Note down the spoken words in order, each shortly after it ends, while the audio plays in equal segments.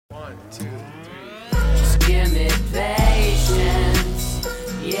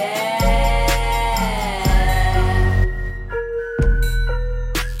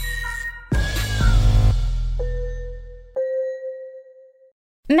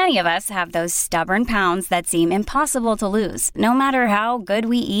Many of us have those stubborn pounds that seem impossible to lose, no matter how good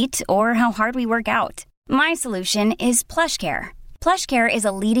we eat or how hard we work out. My solution is PlushCare. PlushCare is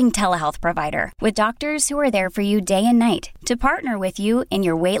a leading telehealth provider with doctors who are there for you day and night to partner with you in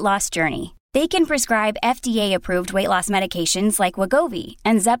your weight loss journey. They can prescribe FDA-approved weight loss medications like Wegovy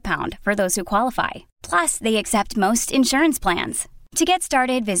and Zepbound for those who qualify. Plus, they accept most insurance plans. To get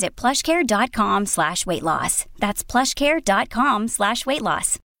started, visit plushcare.com/weightloss. That's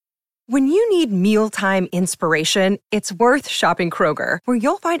plushcare.com/weightloss. When you need mealtime inspiration, it's worth shopping Kroger, where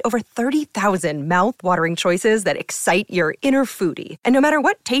you'll find over 30,000 mouth-watering choices that excite your inner foodie. And no matter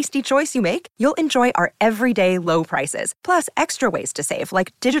what tasty choice you make, you'll enjoy our everyday low prices, plus extra ways to save,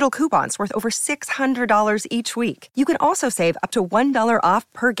 like digital coupons worth over $600 each week. You can also save up to $1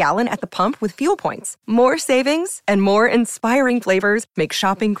 off per gallon at the pump with fuel points. More savings and more inspiring flavors make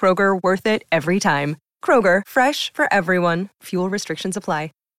shopping Kroger worth it every time. Kroger, fresh for everyone. Fuel restrictions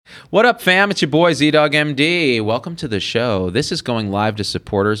apply. What up, fam? It's your boy, Z-Dog MD. Welcome to the show. This is going live to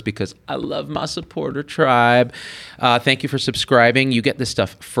supporters because I love my supporter tribe. Thank you for subscribing. You get this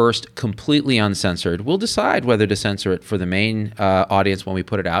stuff first, completely uncensored. We'll decide whether to censor it for the main audience when we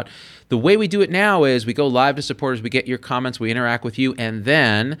put it out. The way we do it now is we go live to supporters, we get your comments, we interact with you, and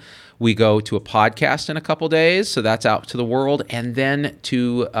then we go to a podcast in a couple days, so that's out to the world, and then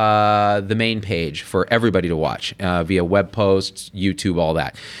to the main page for everybody to watch via web posts, YouTube, all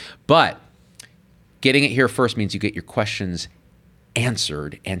that. But getting it here first means you get your questions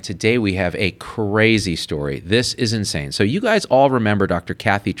answered, and today we have a crazy story. This is insane. So you guys all remember Dr.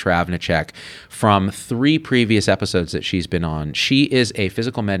 Kathy Travnicek from 3 previous episodes that she's been on. She is a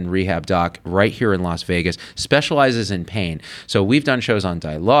physical med and rehab doc right here in Las Vegas, specializes in pain. So we've done shows on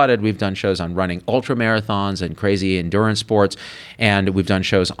Dilaudid, we've done shows on running ultra marathons and crazy endurance sports, and we've done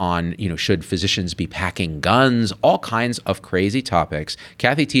shows on, should physicians be packing guns, all kinds of crazy topics.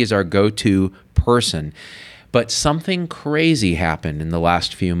 Kathy T is our go-to person. But something crazy happened in the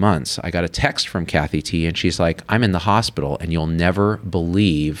last few months. I got a text from Kathy T, and she's like, I'm in the hospital, and you'll never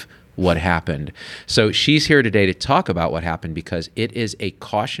believe what happened. So she's here today to talk about what happened because it is a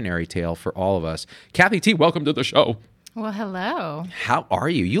cautionary tale for all of us. Kathy T, welcome to the show. Well, hello. How are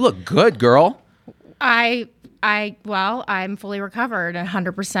you? You look good, girl. I'm fully recovered,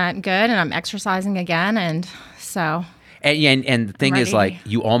 100% good, and I'm exercising again, and so. And the thing is, like,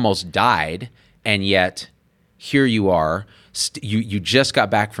 you almost died, and yet here you are. You just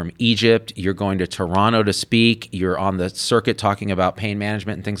got back from Egypt. You're going to Toronto to speak. You're on the circuit talking about pain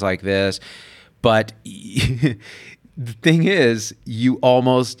management and things like this. But the thing is, you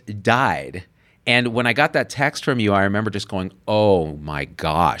almost died. And when I got that text from you, I remember just going, oh my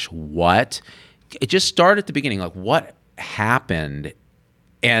gosh, what? It just started at the beginning. Like, what happened?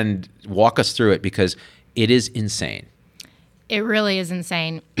 And walk us through it because it is insane. It really is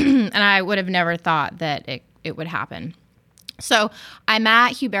insane. And I would have never thought that it would happen. So I'm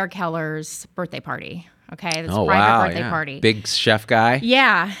at Hubert Keller's birthday party. Okay, this private birthday party. Big chef guy.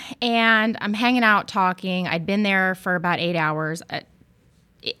 Yeah, and I'm hanging out talking. I'd been there for about 8 hours.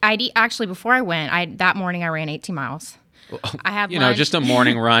 Actually, before I went, that morning I ran 18 miles. I had lunch. Just a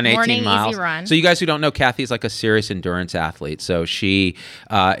morning run, 18 miles. Easy run. So you guys who don't know, Kathy's like a serious endurance athlete. So she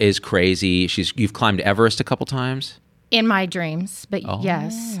is crazy. You've climbed Everest a couple times. In my dreams, but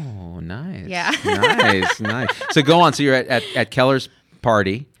yes. Oh, nice. Yeah. Nice. So go on. So you're at Keller's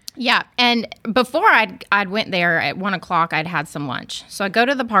party. Yeah. And before I'd went there at 1 o'clock, I'd had some lunch. So I go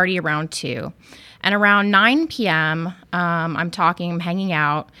to the party around 2. And around 9 p.m., I'm talking, I'm hanging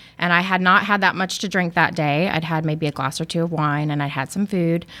out, and I had not had that much to drink that day. I'd had maybe a glass or 2 of wine, and I'd had some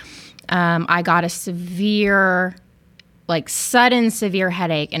food. I got a sudden severe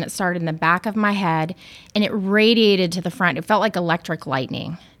headache, and it started in the back of my head, and it radiated to the front. It felt like electric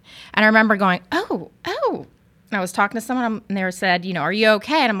lightning. And I remember going, oh. And I was talking to someone, and they said, are you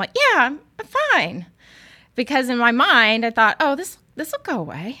okay? And I'm like, yeah, I'm fine. Because in my mind, I thought, oh, this will go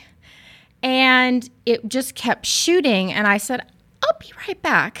away. And it just kept shooting, and I said, I'll be right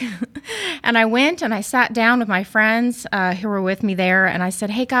back. And I went and I sat down with my friends who were with me there, and I said,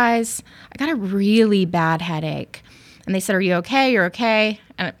 hey, guys, I got a really bad headache. And they said, are you okay? You're okay?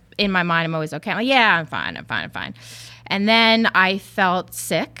 And in my mind, I'm always okay. I'm like, yeah, I'm fine. And then I felt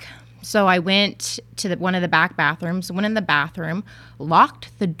sick. So I went to one of the back bathrooms, went in the bathroom,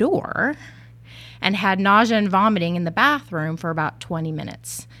 locked the door, and had nausea and vomiting in the bathroom for about 20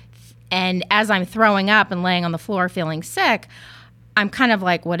 minutes. And as I'm throwing up and laying on the floor feeling sick, I'm kind of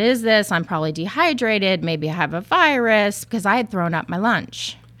like, what is this? I'm probably dehydrated. Maybe I have a virus because I had thrown up my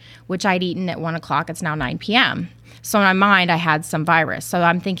lunch, which I'd eaten at 1 o'clock. It's now 9 p.m. So in my mind, I had some virus. So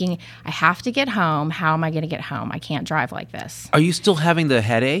I'm thinking, I have to get home. How am I going to get home? I can't drive like this. Are you still having the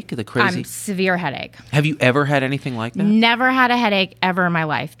headache, the crazy? Severe headache. Have you ever had anything like that? Never had a headache ever in my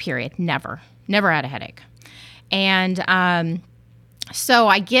life, period. Never had a headache. And so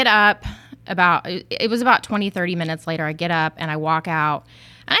I get up it was about 20, 30 minutes later. I get up and I walk out.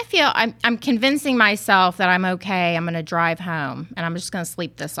 And I feel I'm convincing myself that I'm okay. I'm going to drive home, and I'm just going to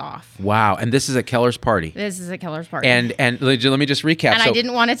sleep this off. Wow. And this is at Keller's party. This is a Keller's party. And let me just recap. And I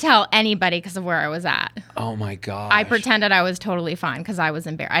didn't want to tell anybody because of where I was at. Oh, my gosh. I pretended I was totally fine because I was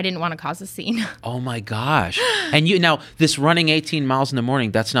embarrassed. I didn't want to cause a scene. Oh, my gosh. And now, this running 18 miles in the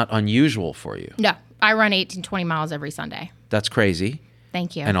morning, that's not unusual for you. No. I run 18, 20 miles every Sunday. That's crazy.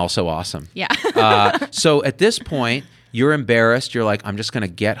 Thank you. And also awesome. Yeah. So at this point, you're embarrassed. You're like, I'm just going to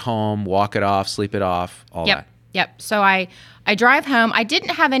get home, walk it off, sleep it off, all that. Yep. So I drive home. I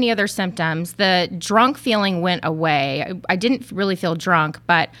didn't have any other symptoms. The drunk feeling went away. I didn't really feel drunk,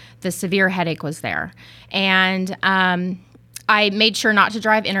 but the severe headache was there. And I made sure not to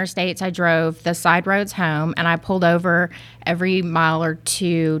drive interstates. I drove the side roads home, and I pulled over every mile or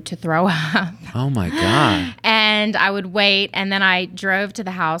two to throw up. Oh, my God. And I would wait, and then I drove to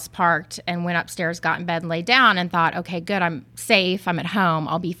the house, parked, and went upstairs, got in bed, and laid down, and thought, okay, good, I'm safe, I'm at home,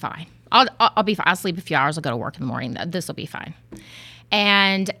 I'll be fine. I'll be fine. I'll sleep a few hours, I'll go to work in the morning. This will be fine.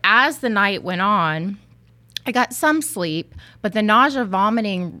 And as the night went on, I got some sleep, but the nausea,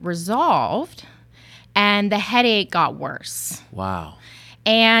 vomiting resolved, and the headache got worse. Wow.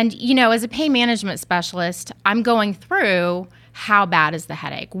 And, as a pain management specialist, I'm going through how bad is the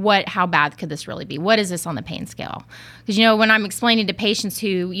headache? How bad could this really be? What is this on the pain scale? Because, when I'm explaining to patients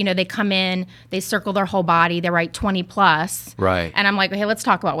who, they come in, they circle their whole body, they write 20 plus. Right. And I'm like, okay, let's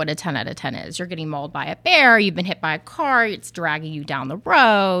talk about what a 10 out of 10 is. You're getting mauled by a bear, you've been hit by a car, it's dragging you down the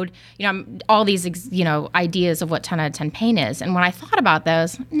road. All these, ideas of what 10 out of 10 pain is. And when I thought about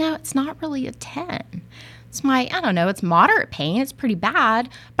those, no, it's not really a 10. It's it's moderate pain. It's pretty bad,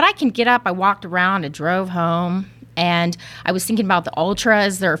 but I can get up. I walked around, I drove home, and I was thinking about the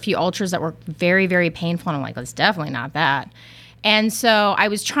ultras. There are a few ultras that were very, very painful, and I'm like, it's definitely not that. And so I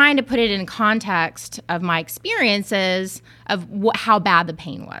was trying to put it in context of my experiences of how bad the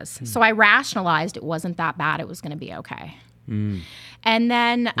pain was. So I rationalized it wasn't that bad. It was going to be okay. And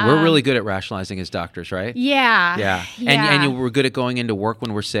then we're really good at rationalizing as doctors, right? Yeah. And we're good at going into work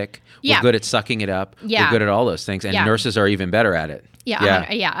when we're sick. We're good at sucking it up. Yeah. We're good at all those things. And nurses are even better at it.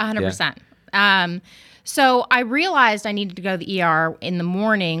 100%. So I realized I needed to go to the ER in the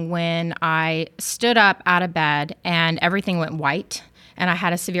morning when I stood up out of bed and everything went white and I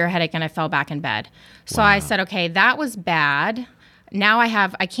had a severe headache and I fell back in bed. So I said, okay, that was bad. Now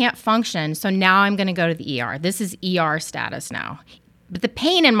I can't function. So now I'm going to go to the ER. This is ER status now. But the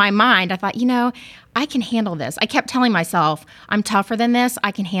pain in my mind, I thought, I can handle this. I kept telling myself, I'm tougher than this.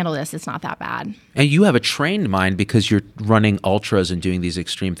 I can handle this. It's not that bad. And you have a trained mind because you're running ultras and doing these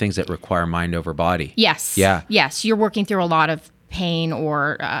extreme things that require mind over body. Yes. Yeah. Yes. You're working through a lot of pain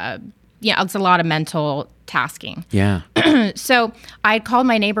or, it's a lot of mental tasking. Yeah. So I had called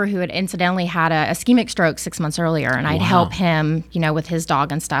my neighbor who had incidentally had a ischemic stroke 6 months earlier, and I'd help him, with his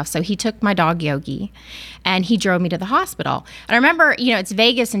dog and stuff. So he took my dog Yogi, and he drove me to the hospital. And I remember, it's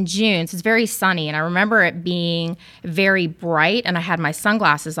Vegas in June, so it's very sunny, and I remember it being very bright, and I had my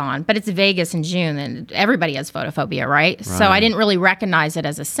sunglasses on. But it's Vegas in June, and everybody has photophobia, right? So I didn't really recognize it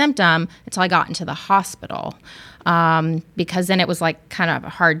as a symptom until I got into the hospital, because then it was kind of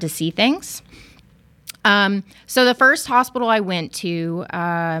hard to see things. So the first hospital I went to,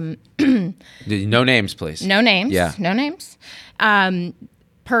 no names, please. No names. Yeah. No names.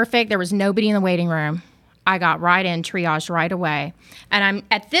 Perfect. There was nobody in the waiting room. I got right in, triage right away. And I'm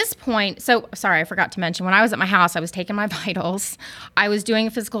at this point, so sorry, I forgot to mention, when I was at my house, I was taking my vitals. I was doing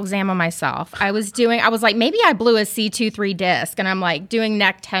a physical exam on myself. I was like, maybe I blew a C2-3 disc, and I'm doing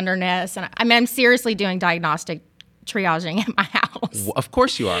neck tenderness. And I'm seriously doing diagnostic triaging at my house. Of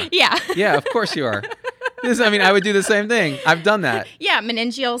course you are. Yeah. Yeah, of course you are. I would do the same thing. I've done that. Yeah,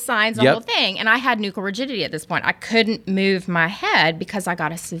 meningeal signs, the whole thing. And I had nuchal rigidity at this point. I couldn't move my head because I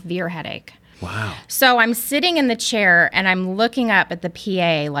got a severe headache. Wow. So I'm sitting in the chair and I'm looking up at the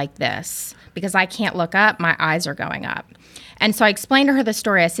PA like this because I can't look up. My eyes are going up. And so I explained to her the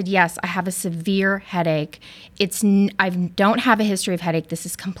story. I said, yes, I have a severe headache. I don't have a history of headache. This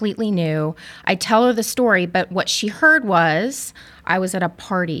is completely new. I tell her the story, but what she heard was I was at a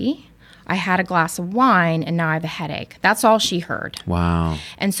party. I had a glass of wine, and now I have a headache. That's all she heard. Wow.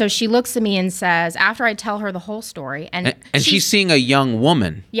 And so she looks at me and says, after I tell her the whole story. And she's seeing a young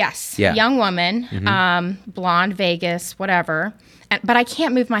woman. Yes. Yeah. Young woman, blonde, Vegas, whatever. But I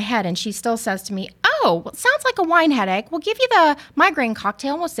can't move my head. And she still says to me, oh, well, it sounds like a wine headache. We'll give you the migraine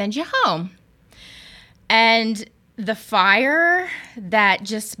cocktail and we'll send you home. And the fire that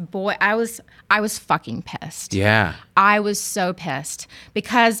just, boy, I was fucking pissed. Yeah. I was so pissed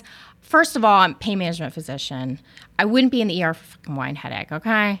because, first of all, I'm a pain management physician. I wouldn't be in the ER for fucking wine headache,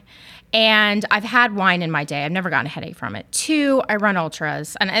 okay? And I've had wine in my day. I've never gotten a headache from it. 2, I run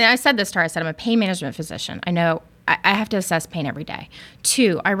ultras. And I said this to her. I said, I'm a pain management physician. I know I have to assess pain every day.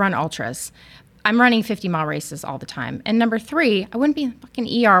 2, I run ultras. I'm running 50-mile races all the time. And number 3, I wouldn't be in the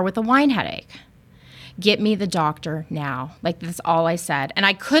fucking ER with a wine headache. Get me the doctor now. Like, that's all I said. And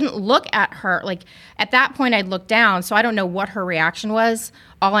I couldn't look at her. Like, at that point, I'd look down, so I don't know what her reaction was.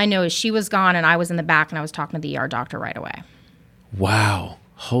 All I know is she was gone, and I was in the back, and I was talking to the ER doctor right away. Wow.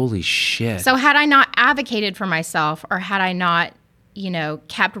 Holy shit. So had I not advocated for myself, or had I not,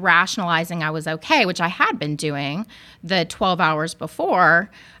 kept rationalizing I was okay, which I had been doing the 12 hours before,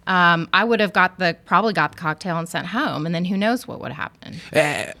 I would have probably got the cocktail and sent home, and then who knows what would happen.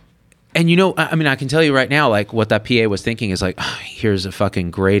 And I can tell you right now, like, what that PA was thinking is like, oh, here's a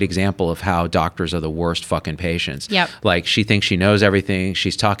fucking great example of how doctors are the worst fucking patients. Yep. Like, she thinks she knows everything.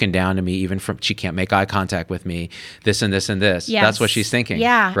 She's talking down to me, she can't make eye contact with me, this and this and this. Yes. That's what she's thinking.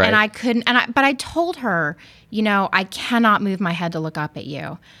 Yeah. Right? And I couldn't, but I told her, I cannot move my head to look up at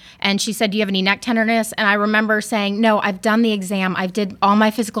you. And she said, do you have any neck tenderness? And I remember saying, no, I've done the exam. I did all my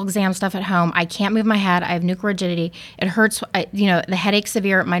physical exam stuff at home. I can't move my head. I have nuchal rigidity. It hurts. The headache's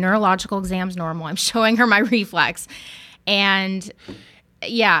severe. My neurological exam's normal. I'm showing her my reflex. And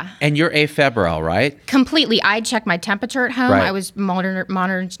yeah. And you're afebrile, right? Completely. I checked my temperature at home. Right. I was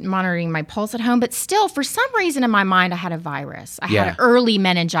monitoring my pulse at home. But still, for some reason in my mind, I had a virus. I had early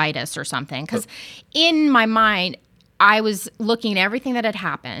meningitis or something. Because in my mind, I was looking at everything that had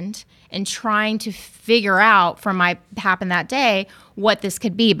happened and trying to figure out from my happened that day what this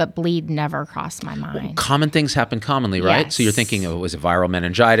could be, but bleed never crossed my mind. Well, common things happen commonly, right? Yes. So you're thinking, oh, was it viral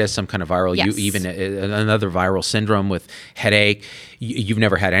meningitis, some kind of viral, Yes. even another viral syndrome with headache. You've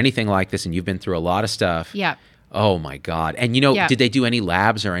never had anything like this, and you've been through a lot of stuff. Yeah. Oh my God. And did they do any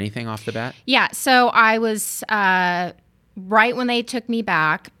labs or anything off the bat? Yeah. So I was, right when they took me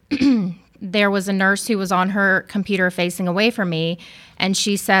back, there was a nurse who was on her computer facing away from me, and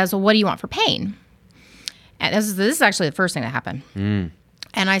she says, well, what do you want for pain? And this is actually the first thing that happened. And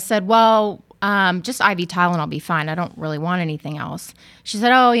I said, well, just IV Tylenol will be fine. I don't really want anything else. She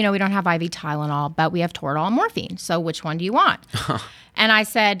said, oh, we don't have IV Tylenol, but we have Toradol and morphine. So which one do you want? And I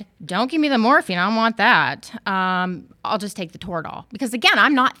said, don't give me the morphine. I don't want that. I'll just take the Toradol. Because again,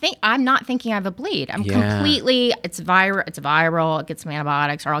 I'm not thinking I have a bleed. I'm completely, it's viral. It gets some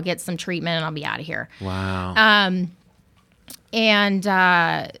antibiotics, or I'll get some treatment and I'll be out of here. Wow.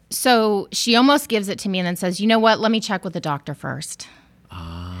 So she almost gives it to me and then says, you know what? Let me check with the doctor first.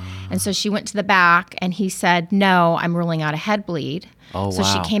 And so she went to the back, and he said, no, I'm ruling out a head bleed. Oh, so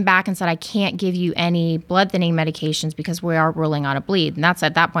wow. she came back and said, I can't give you any blood thinning medications because we are ruling out a bleed. And that's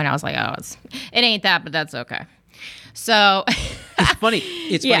at that point I was like, oh, it ain't that, but that's okay. So it's funny.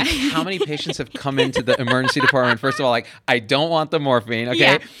 It's funny how many patients have come into the emergency department. First of all, like, I don't want the morphine. Okay.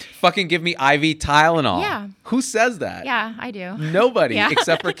 Yeah. Fucking give me IV Tylenol. Yeah. Who says that? Yeah, I do. Nobody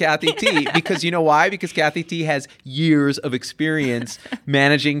except for Kathy T. Because you know why? Because Kathy T has years of experience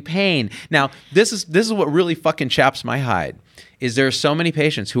managing pain. Now, this is what really fucking chaps my hide. Is there are so many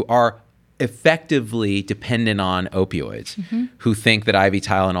patients who are effectively dependent on opioids, who think that IV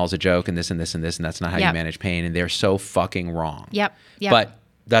Tylenol is a joke and this and this and this, and that's not how you manage pain, and they're so fucking wrong. Yep. But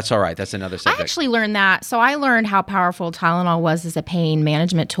that's all right. That's another subject. I actually learned that. So I learned how powerful Tylenol was as a pain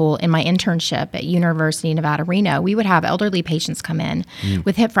management tool in my internship at University of Nevada, Reno. We would have elderly patients come in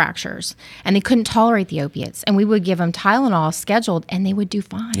with hip fractures, and they couldn't tolerate the opiates. And we would give them Tylenol scheduled, and they would do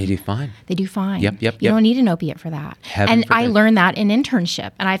fine. They do fine. They do fine. Yep. You don't need an opiate for that. Heaven forbid. I learned that in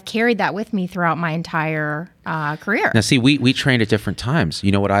internship, and I've carried that with me throughout my entire career. Now, see, we trained at different times.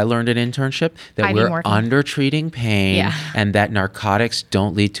 You know what I learned at internship? That IV we're morphine. under-treating pain, and that narcotics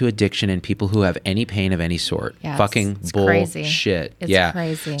don't lead to addiction in people who have any pain of any sort. Yes, Fucking it's bullshit. crazy. It's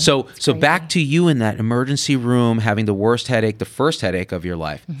crazy. So It's crazy. back to you in that emergency room having the worst headache, the first headache of your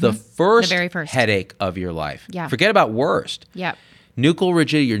life. The very first headache of your life. Yeah. Forget about worst. Yep. Nuchal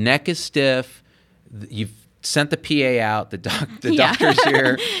rigidity, your neck is stiff. You've sent the PA out, the doctor's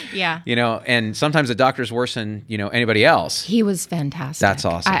here. Yeah. And sometimes the doctor's worse than, anybody else. He was fantastic. That's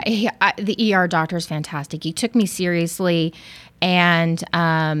awesome. The ER doctor is fantastic. He took me seriously, and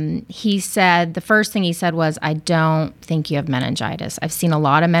he said, the first thing he said was, I don't think you have meningitis. I've seen a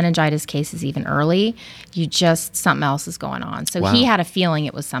lot of meningitis cases even early. Something else is going on. So he had a feeling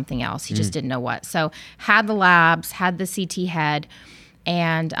it was something else. He just didn't know what. So had the labs, had the CT head.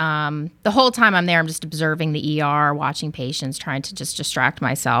 And the whole time I'm there, I'm just observing the ER, watching patients, trying to just distract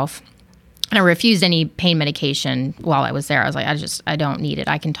myself. And I refused any pain medication while I was there. I was like, I don't need it.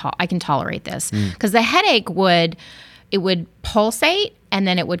 I can tolerate this. Because the headache would pulsate, and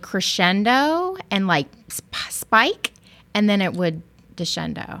then it would crescendo and like spike, and then it would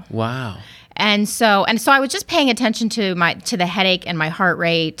descendo. Wow. And so I was just paying attention to the headache and my heart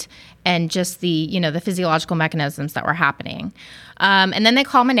rate and just the physiological mechanisms that were happening. And then they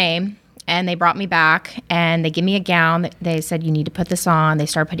called my name and they brought me back and they give me a gown. They said, you need to put this on. They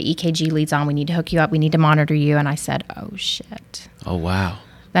started putting EKG leads on. We need to hook you up. We need to monitor you. And I said, oh shit. Oh, wow.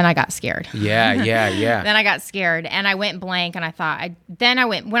 Then I got scared. Yeah. Then I got scared and I went blank and I thought, when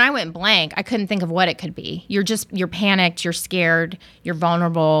I went blank, I couldn't think of what it could be. You're panicked, you're scared, you're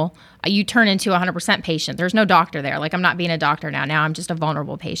vulnerable. You turn into a 100% patient. There's no doctor there. Like, I'm not being a doctor now. Now I'm just a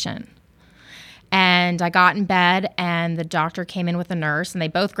vulnerable patient. And I got in bed and the doctor came in with a nurse and they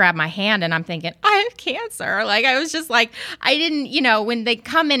both grabbed my hand and I'm thinking, I have cancer. Like, I was just like, I didn't, when they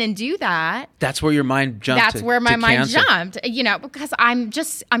come in and do that. That's where your mind jumped. That's where my mind cancer. jumped, because I'm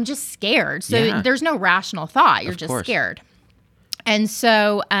just scared. So there's no rational thought. You're just scared. And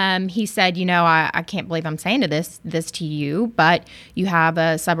so he said, I can't believe I'm saying this to you, but you have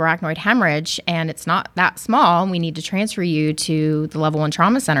a subarachnoid hemorrhage and it's not that small. We need to transfer you to the Level 1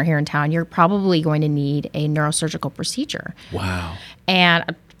 Trauma Center here in town. You're probably going to need a neurosurgical procedure. Wow.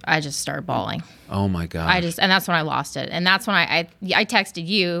 And I just started bawling. Oh my God. And that's when I lost it. And that's when I texted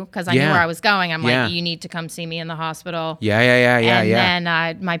you because I knew where I was going. I'm like, you need to come see me in the hospital. Yeah. And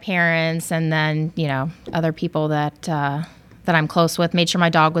then my parents and then, other people that I'm close with, made sure my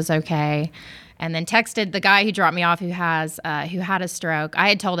dog was okay, and then texted the guy who dropped me off who had a stroke. I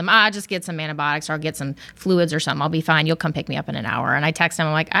had told him, just get some antibiotics or I'll get some fluids or something. I'll be fine. You'll come pick me up in an hour. And I texted him,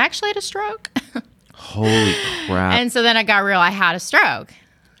 I'm like, I actually had a stroke. Holy crap. And so then I got real, I had a stroke.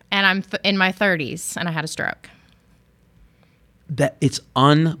 And I'm in my 30s and I had a stroke. That it's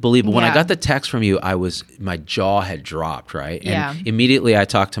unbelievable. When I Yeah. got the text from you, my jaw had dropped, right? And Yeah. immediately I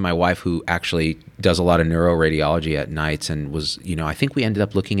talked to my wife who actually does a lot of neuroradiology at nights and was, I think we ended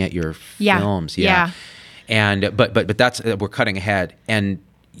up looking at your films. Yeah. And but that's we're cutting ahead. And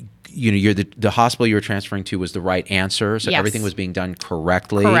you're the hospital you were transferring to was the right answer. So Yes. everything was being done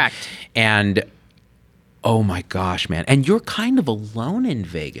correctly. Correct. And oh my gosh, man. And you're kind of alone in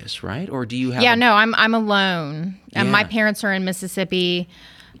Vegas, right? Or do you have No, I'm alone. And Yeah. my parents are in Mississippi.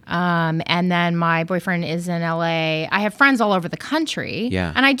 And then my boyfriend is in LA. I have friends all over the country.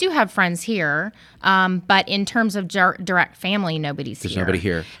 Yeah. And I do have friends here. But in terms of direct family, nobody's here. There's nobody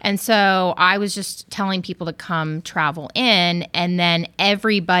here. And so I was just telling people to come travel in. And then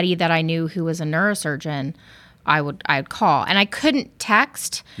everybody that I knew who was a neurosurgeon, I'd call, and I couldn't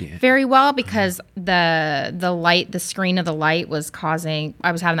text very well because the screen of the light was causing.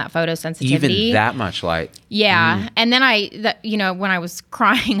 I was having that photosensitivity. even that much light? Yeah, and then when I was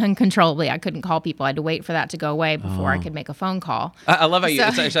crying uncontrollably, I couldn't call people. I had to wait for that to go away before I could make a phone call. I love how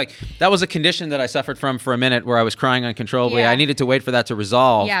it's like that was a condition that I suffered from for a minute where I was crying uncontrollably. Yeah. I needed to wait for that to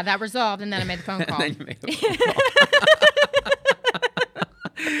resolve. Yeah, that resolved, and then I made the phone call. And then you made the phone call.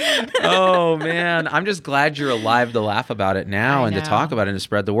 Oh man, I'm just glad you're alive to laugh about it now and to talk about it and to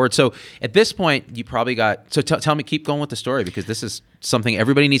spread the word. So at this point, you probably got. So tell me, keep going with the story because this is something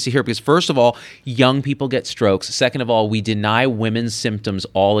everybody needs to hear. Because first of all, young people get strokes. Second of all, we deny women's symptoms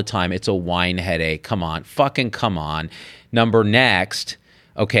all the time. It's a wine headache. Come on, fucking come on. Next.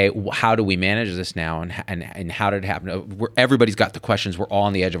 Okay, how do we manage this now, and how did it happen? Everybody's got the questions. We're all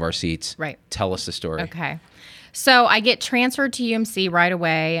on the edge of our seats. Right. Tell us the story. Okay. So I get transferred to UMC right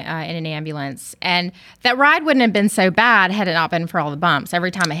away in an ambulance. And that ride wouldn't have been so bad had it not been for all the bumps.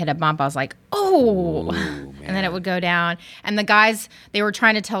 Every time I hit a bump, I was like, oh. And then it would go down. And the guys, they were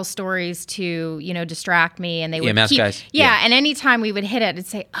trying to tell stories to, distract me. And they would EMS guys. Yeah. And anytime we would hit it, it'd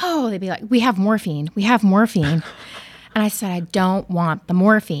say, oh, they'd be like, we have morphine. We have morphine. And I said, I don't want the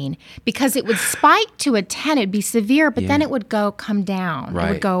morphine because it would spike to a 10. It'd be severe, but then it would come down.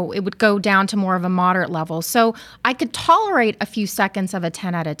 Right. It would go down to more of a moderate level. So I could tolerate a few seconds of a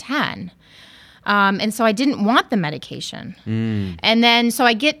 10 out of 10. And so I didn't want the medication. And then so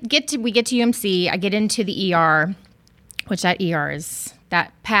we get to UMC. I get into the ER, which that ER is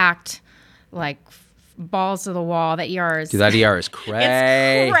that packed, like balls to the wall. That ER is. Dude, that ER is crazy.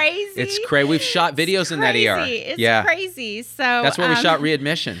 It's crazy. It's crazy. We've shot videos in that ER. It's crazy. So that's where we shot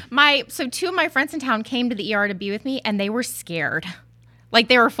readmission. So two of my friends in town came to the ER to be with me, and they were scared. Like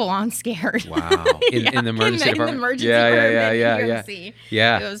they were full on scared. Wow. In the emergency department. In the emergency department. Yeah.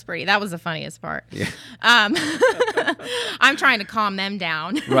 Yeah. It was pretty. That was the funniest part. Yeah. I'm trying to calm them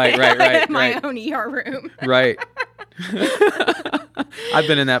down. Right. in my own ER room. Right. I've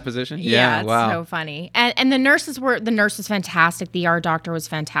been in that position. Yeah, it's wow. so funny. And the nurse was fantastic. The ER doctor was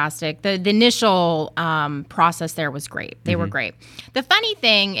fantastic. The initial process there was great. They were great. The funny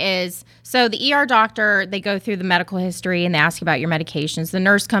thing is, so the ER doctor, they go through the medical history and they ask you about your medications. The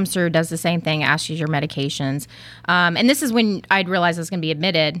nurse comes through, does the same thing, asks you your medications. And this is when I'd realized I was going to be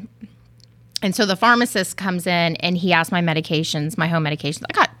admitted. And so the pharmacist comes in and he asked my medications, my home medications.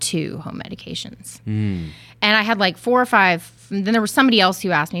 I got 2 home medications. And I had like 4 or 5. Then there was somebody else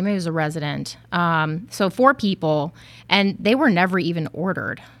who asked me, maybe it was a resident. So 4 people, and they were never even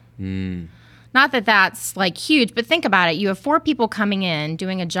ordered. Not that that's like huge, but think about it. You have 4 people coming in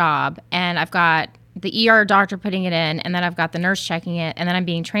doing a job, and I've got the ER doctor putting it in, and then I've got the nurse checking it, and then I'm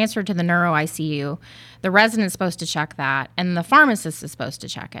being transferred to the neuro ICU. The resident's supposed to check that, and the pharmacist is supposed to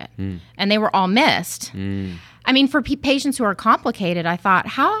check it. And they were all missed. I mean, for patients who are complicated, I thought,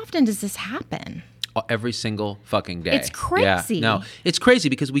 how often does this happen? Every single fucking day. It's crazy. Yeah. No, it's crazy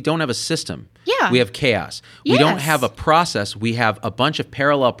because we don't have a system. Yeah. We have chaos. We don't have a process. We have a bunch of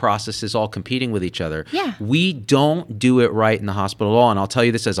parallel processes all competing with each other. Yeah. We don't do it right in the hospital at all. And I'll tell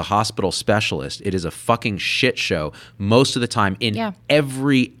you this as a hospital specialist, it is a fucking shit show most of the time in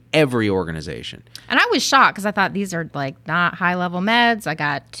every organization. And I was shocked because I thought these are like not high level meds. I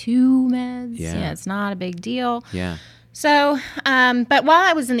got 2 meds. Yeah, it's not a big deal. Yeah. So, but while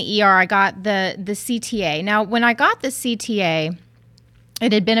I was in the ER, I got the CTA. Now, when I got the CTA,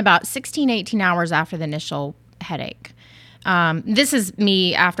 it had been about 16, 18 hours after the initial headache. This is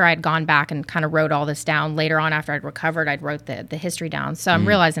me after I'd gone back and kind of wrote all this down. Later on, after I'd recovered, I'd wrote the history down. So I'm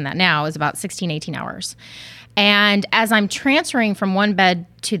realizing that now is about 16, 18 hours. And as I'm transferring from one bed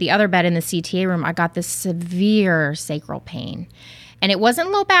to the other bed in the CTA room, I got this severe sacral pain. And it wasn't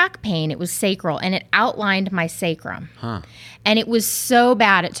low back pain, it was sacral, and it outlined my sacrum. And it was so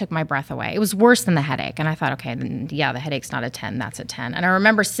bad, it took my breath away. It was worse than the headache. And I thought, okay, then, yeah, the headache's not a 10, that's a 10. And I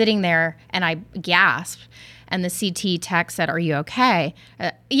remember sitting there, and I gasped, and the CT tech said, are you okay?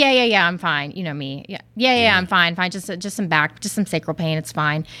 Yeah, I'm fine. You know me. Yeah, I'm fine, just some sacral pain, it's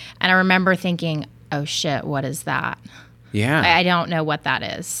fine. And I remember thinking, oh shit, what is that? Yeah. I don't know what that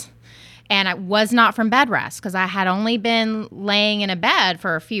is. And I was not from bed rest because I had only been laying in a bed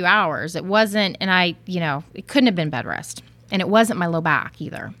for a few hours. It wasn't, and it couldn't have been bed rest. And it wasn't my low back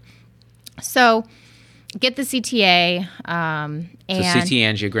either. So get the CTA. And CT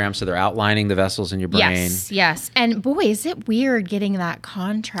angiograms, so they're outlining the vessels in your brain. Yes. And boy, is it weird getting that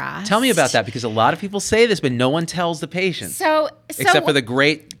contrast. Tell me about that, because a lot of people say this, but no one tells the patient. Except for the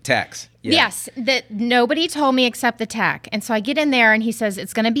great techs. Yeah. Yes, that nobody told me except the tech. And so I get in there and he says,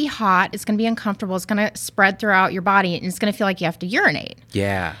 it's going to be hot, it's going to be uncomfortable, it's going to spread throughout your body, and it's going to feel like you have to urinate.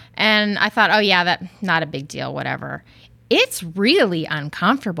 Yeah. And I thought, oh yeah, that's not a big deal, whatever. It's really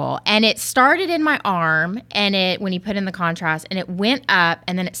uncomfortable. And it started in my arm, and when you put in the contrast, and it went up,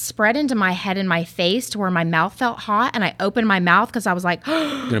 and then it spread into my head and my face to where my mouth felt hot. And I opened my mouth because I was like,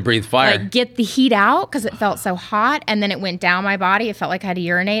 I'm going to breathe fire. Like, get the heat out because it felt so hot. And then it went down my body. It felt like I had to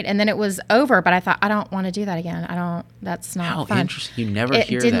urinate. And then it was over. But I thought, I don't want to do that again. That's not fun. How interesting. You never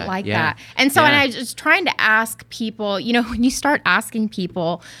hear that. It didn't like that. And so and I was just trying to ask people, when you start asking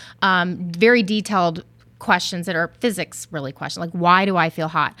people very detailed questions that are physics really questions, like, why do I feel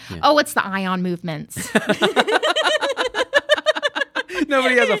hot? Oh, it's the ion movements.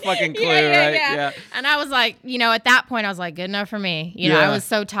 Nobody has a fucking clue, right? Yeah. And I was like, at that point I was like, good enough for me. I was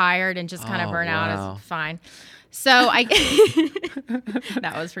so tired and just kind of burnt out. It's fine. So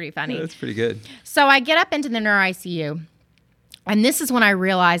that was pretty funny. That's pretty good. So I get up into the neuro ICU, and this is when I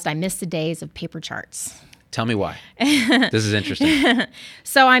realized I missed the days of paper charts. Tell me why. This is interesting.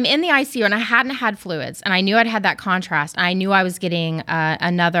 So I'm in the ICU, and I hadn't had fluids, and I knew I'd had that contrast. And I knew I was getting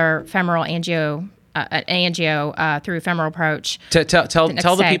another femoral angio through femoral approach. Tell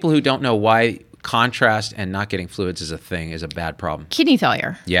the people who don't know why contrast and not getting fluids is a bad problem. Kidney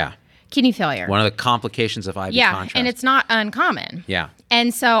failure. Yeah. Kidney failure. One of the complications of IV contrast. And it's not uncommon. Yeah.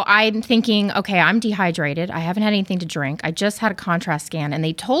 And so I'm thinking, okay, I'm dehydrated. I haven't had anything to drink. I just had a contrast scan, and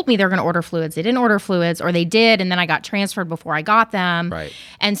they told me they're going to order fluids. They didn't order fluids, or they did, and then I got transferred before I got them. Right.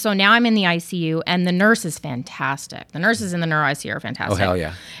 And so now I'm in the ICU, and the nurse is fantastic. The nurses in the neuro ICU are fantastic. Oh, hell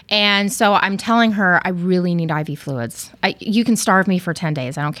yeah. And so I'm telling her, I really need IV fluids. You can starve me for 10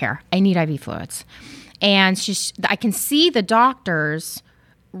 days. I don't care. I need IV fluids. And I can see the doctors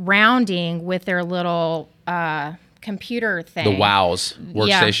rounding with their little computer thing. The WOWs,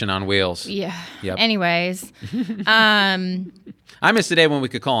 workstation on wheels. Yeah. Yep. Anyways. I miss the day when we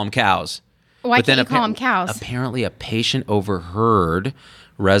could call them cows. Why can't you call them cows? Apparently a patient overheard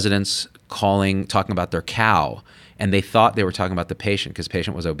residents talking about their cow, and they thought they were talking about the patient because the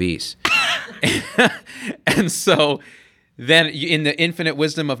patient was obese. And so then in the infinite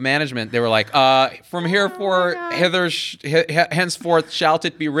wisdom of management, they were like, from henceforth shalt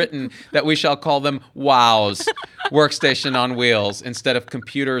it be written that we shall call them WOWs, workstation on wheels, instead of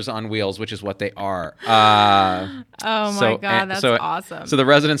computers on wheels, which is what they are. Oh my God, that's awesome. So the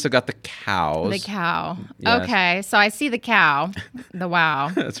residents have got the cows. The cow. Yes. Okay, so I see the cow, the wow.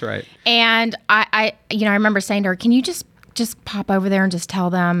 That's right. And I remember saying to her, can you just pop over there and just tell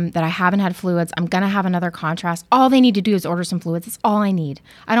them that I haven't had fluids. I'm going to have another contrast. All they need to do is order some fluids. It's all I need.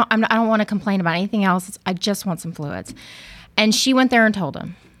 I don't want to complain about anything else. I just want some fluids. And she went there and told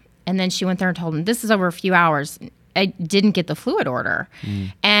him. And then she went there and told him. This is over a few hours. I didn't get the fluid order.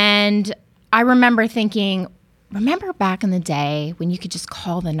 And I remember thinking, remember back in the day when you could just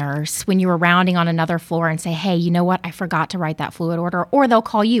call the nurse when you were rounding on another floor and say, hey, you know what? I forgot to write that fluid order. Or they'll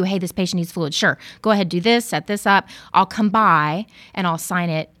call you, hey, this patient needs fluid. Sure, go ahead, do this, set this up. I'll come by and I'll sign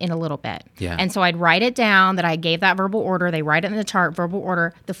it in a little bit. Yeah. And so I'd write it down that I gave that verbal order. They write it in the chart, verbal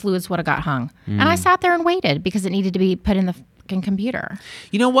order. The fluids would have got hung. And I sat there and waited because it needed to be put in the fucking computer.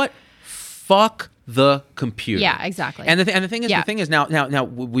 You know what? Fuck the computer. Yeah, exactly. And the thing is now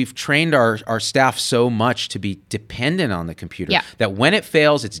we've trained our staff so much to be dependent on the computer that when it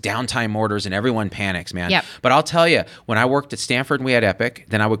fails, it's downtime orders and everyone panics, man. Yep. But I'll tell you, when I worked at Stanford and we had Epic,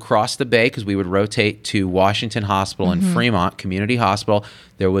 then I would cross the bay because we would rotate to Washington Hospital and Fremont Community Hospital.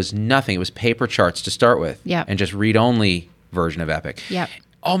 There was nothing. It was paper charts to start with and just read-only version of Epic. Yep.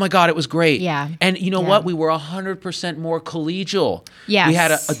 Oh my God, it was great. Yeah. And you know what? We were 100% more collegial. Yes. We had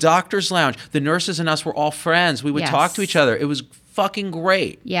a doctor's lounge. The nurses and us were all friends. We would talk to each other. It was fucking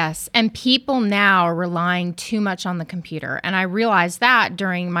great. Yes. And people now are relying too much on the computer. And I realized that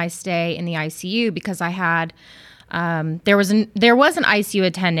during my stay in the ICU because I had... there was an ICU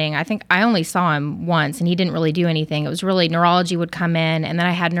attending. I think I only saw him once, and he didn't really do anything. It was really neurology would come in, and then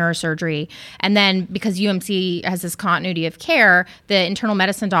I had neurosurgery. And then because UMC has this continuity of care, the internal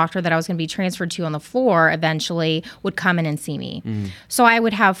medicine doctor that I was going to be transferred to on the floor eventually would come in and see me. So I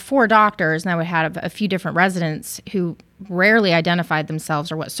would have 4 doctors, and I would have a few different residents who rarely identified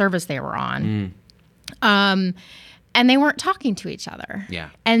themselves or what service they were on. And they weren't talking to each other. Yeah.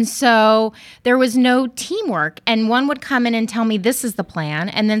 And so there was no teamwork. And one would come in and tell me this is the plan.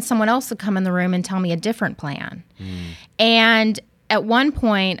 And then someone else would come in the room and tell me a different plan. And at one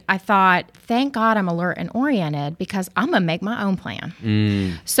point I thought, thank God I'm alert and oriented because I'm going to make my own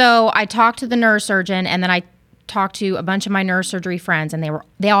plan. So I talked to the neurosurgeon and then I talked to a bunch of my neurosurgery friends and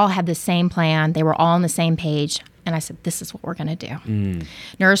they all had the same plan. They were all on the same page. And I said, this is what we're going to do.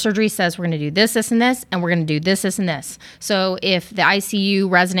 Neurosurgery says we're going to do this, this, and this, and we're going to do this, this, and this. So if the ICU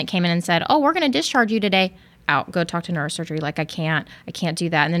resident came in and said, oh, we're going to discharge you today, out, go talk to neurosurgery. Like, I can't do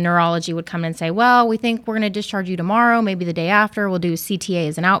that. And the neurology would come in and say, well, we think we're going to discharge you tomorrow, maybe the day after. We'll do CTA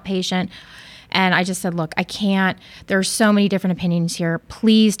as an outpatient. And I just said, look, I can't. There's so many different opinions here.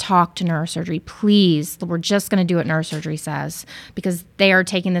 Please talk to neurosurgery. Please. We're just going to do what neurosurgery says because they are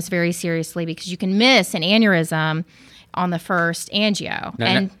taking this very seriously because you can miss an aneurysm on the first angio.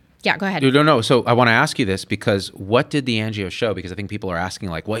 Yeah, go ahead. No. So I want to ask you this because what did the angio show? Because I think people are asking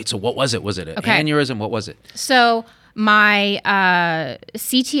like, wait, so what was it? Was it an aneurysm? What was it? So my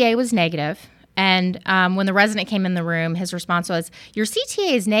CTA was negative. And when the resident came in the room, his response was, your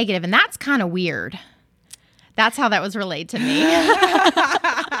CTA is negative, and that's kind of weird. That's how that was relayed to me.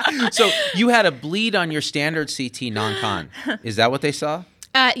 So you had a bleed on your standard CT non-con. Is that what they saw?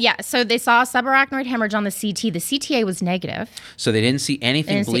 Yeah, so they saw a subarachnoid hemorrhage on the CT. The CTA was negative. So they didn't see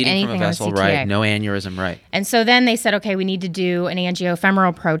anything bleeding from a vessel, right? No aneurysm, right? And so then they said, okay, we need to do an angiofemoral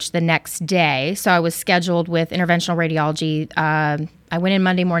approach the next day. So I was scheduled with interventional radiology. I went in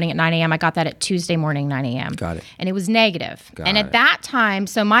Monday morning at 9 a.m. I got that at Tuesday morning, 9 a.m. Got it. And it was negative. At that time,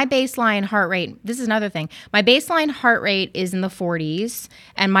 so my baseline heart rate, this is another thing. My baseline heart rate is in the 40s,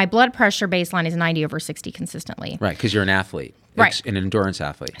 and my blood pressure baseline is 90/60 consistently. Right, because you're an athlete. Right. An endurance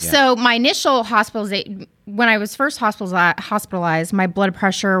athlete. Yeah. So my initial hospitalization, when I was first hospitalized, my blood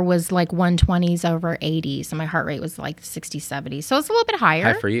pressure was like 120s over 80. So my heart rate was like 60, 70. So it's a little bit higher.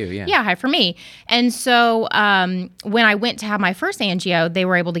 High for you, yeah. Yeah, high for me. And so when I went to have my first angio, they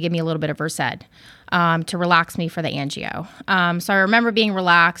were able to give me a little bit of Versed to relax me for the angio. So I remember being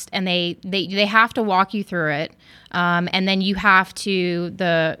relaxed, and they have to walk you through it. And then you have to,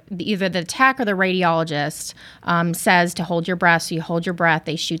 either the tech or the radiologist says to hold your breath. So you hold your breath,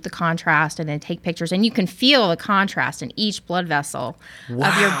 they shoot the contrast, and then take pictures. And you can feel the contrast in each blood vessel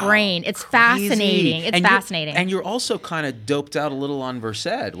of your brain. It's Crazy. fascinating. It's fascinating. And you're also kind of doped out a little on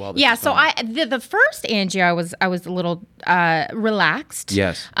Versed while this yeah. is So going. the first angio, I was a little relaxed.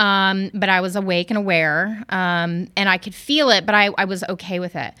 Yes. But I was awake and aware, and I could feel it, but I was okay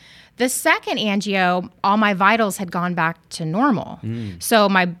with it. The second angio, all my vitals had gone back to normal. So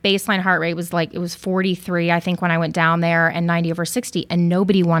my baseline heart rate was it was 43, I think, when I went down there, and 90/60, and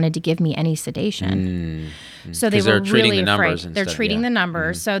nobody wanted to give me any sedation. So they were really afraid. They're treating the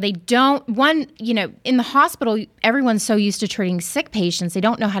numbers. So they don't, in the hospital, everyone's so used to treating sick patients, they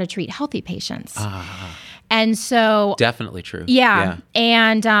don't know how to treat healthy patients. And so Definitely true. Yeah.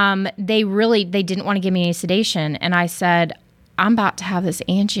 And they didn't want to give me any sedation. And I said, I'm about to have this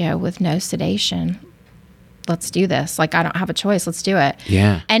angio with no sedation. Let's do this. I don't have a choice. Let's do it.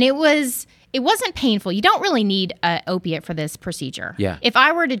 Yeah. And it wasn't painful. You don't really need an opiate for this procedure. Yeah. If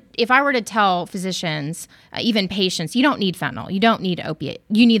I were to tell physicians, even patients, you don't need fentanyl. You don't need opiate.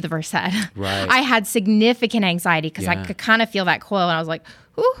 You need the Versed. Right. I had significant anxiety because I Yeah. could kind of feel that coil, and I was like,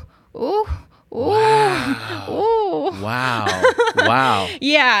 ooh, ooh. Ooh, ooh. Wow.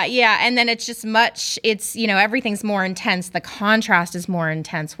 Yeah. And then it's just everything's more intense. The contrast is more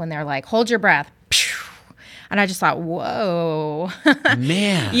intense when they're like, hold your breath. And I just thought, whoa.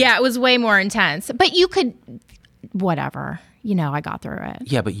 Man. Yeah, it was way more intense. But you could, whatever. I got through it.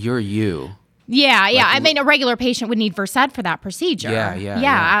 Yeah, but you're you. Yeah. I mean, a regular patient would need Versed for that procedure.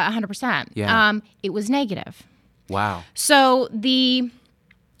 Yeah. 100%. Yeah. It was negative. Wow. So the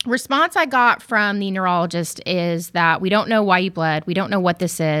response I got from the neurologist is that we don't know why you bled. We don't know what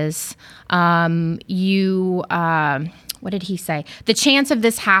this is. What did he say? The chance of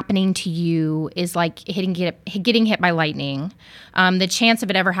this happening to you is like getting hit by lightning. The chance of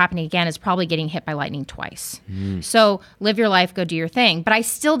it ever happening again is probably getting hit by lightning twice. So live your life, go do your thing. But I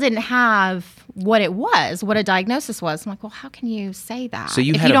still didn't have what a diagnosis was. I'm like, well, how can you say that if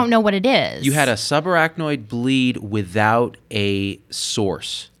you don't know what it is? You had a subarachnoid bleed without a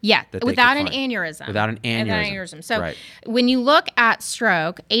source. Yeah, that they without could an find. aneurysm. Without an aneurysm. So Right. when you look at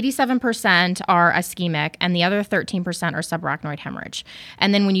stroke, 87% are ischemic and the other 13% are subarachnoid hemorrhage.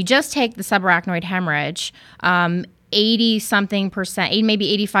 And then when you just take the subarachnoid hemorrhage, 80-something%,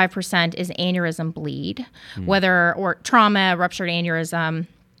 maybe 85% is aneurysm bleed, or trauma, ruptured aneurysm.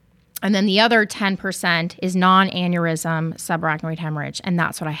 And then the other 10% is non-aneurysm subarachnoid hemorrhage, and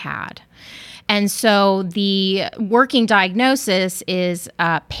that's what I had. And so the working diagnosis is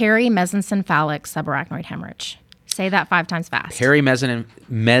perimesencephalic subarachnoid hemorrhage. Say that 5 times fast.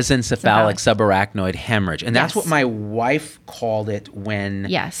 Perimesencephalic subarachnoid hemorrhage. And that's Yes. what my wife called it when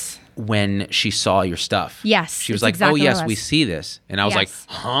she saw your stuff. Yes, She was it's like, exactly oh, what yes, it was. we see this. And I was like, Yes.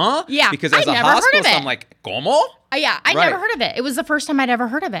 huh? Yeah, Because as I'd a never heard of hospitalist, it. I'm like, ¿cómo? I'd Right. never heard of it. It was the first time I'd ever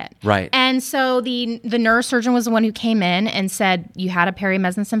heard of it. Right. And so the neurosurgeon was the one who came in and said, you had a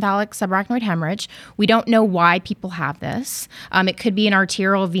perimesencephalic subarachnoid hemorrhage. We don't know why people have this. It could be an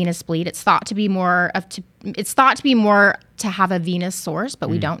arterial venous bleed. It's thought to be more to have a venous source, but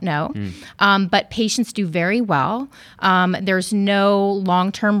we don't know. But patients do very well. There's no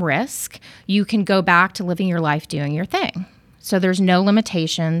long-term risk. You can go back to living your life doing your thing. So there's no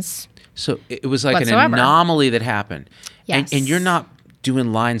limitations. So it was like whatsoever. an anomaly that happened. Yes. And you're not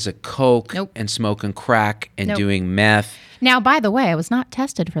doing lines of coke Nope. and smoking crack and Nope. doing meth. Now, by the way, I was not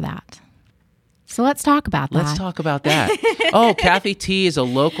tested for that. So let's talk about that. Let's talk about that. Oh, Kathy T is a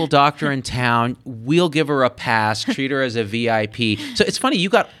local doctor in town. We'll give her a pass, treat her as a VIP. So it's funny, you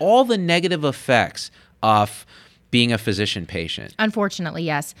got all the negative effects of being a physician patient. Unfortunately,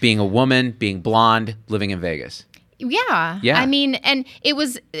 yes. Being a woman, being blonde, living in Vegas. Yeah. Yeah. I mean, and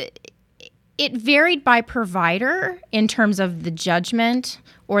it varied by provider in terms of the judgment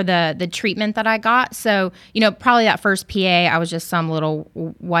or the treatment that I got. So, probably that first PA, I was just some little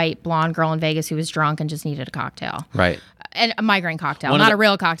white blonde girl in Vegas who was drunk and just needed a cocktail. Right. And a migraine cocktail, not a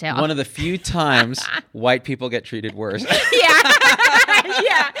real cocktail. One of the few times white people get treated worse.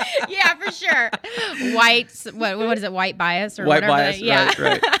 yeah, for sure. White, what is it? White bias or White whatever. bias, Yeah.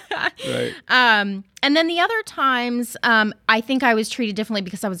 right. And then the other times, I think I was treated differently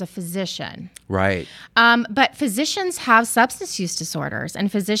because I was a physician. Right. But physicians have substance use disorders,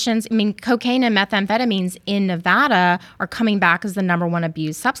 and cocaine and methamphetamines in Nevada are coming back as the #1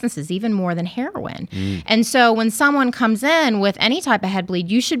 abused substances, even more than heroin. And so when someone comes in with any type of head bleed,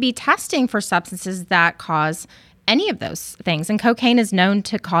 you should be testing for substances that cause any of those things. And cocaine is known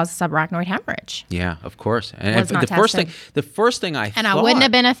to cause subarachnoid hemorrhage. Yeah, of course. And Was not the first thing I And thought, I wouldn't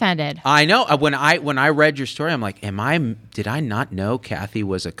have been offended. I know when I read your story, I'm like, did I not know Kathy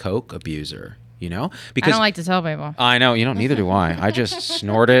was a coke abuser? you know? I Because don't like to tell people. I know, you don't, neither do I. I just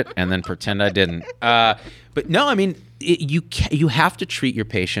snort it and then pretend I didn't. But no, I mean, you have to treat your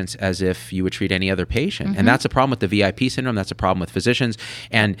patients as if you would treat any other patient. And that's a problem with the VIP syndrome. That's a problem with physicians.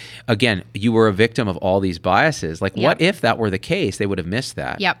 And again, you were a victim of all these biases. Like, what if that were the case? They would have missed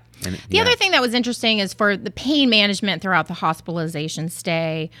that. Yep. And, the other thing that was interesting is for the pain management throughout the hospitalization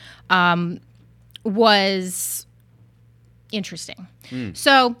stay was interesting.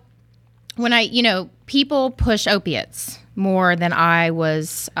 So when people push opiates more than I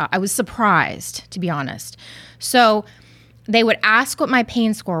was surprised, to be honest. So they would ask what my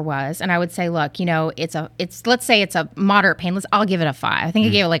pain score was, and I would say, look, let's say it's a moderate pain. I'll give it a 5. I think I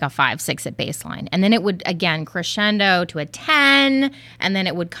gave it like a 5, 6 at baseline. And then it would, again, crescendo to a 10, and then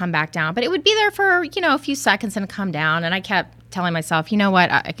it would come back down. But it would be there for, a few seconds and come down. And I kept telling myself, you know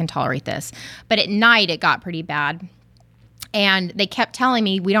what, I can tolerate this. But at night, it got pretty bad. And they kept telling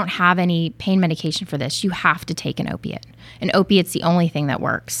me, we don't have any pain medication for this. You have to take an opiate. An opiate's the only thing that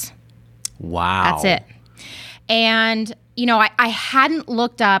works. Wow. That's it. And, I hadn't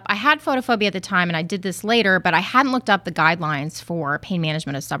looked up, I had photophobia at the time, and I did this later, but I hadn't looked up the guidelines for pain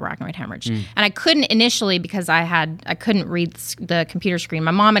management of subarachnoid hemorrhage. And I couldn't initially because I couldn't read the computer screen.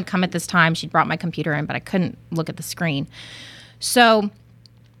 My mom had come at this time. She'd brought my computer in, but I couldn't look at the screen. So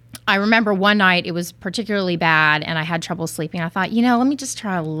I remember one night it was particularly bad and I had trouble sleeping. I thought, let me just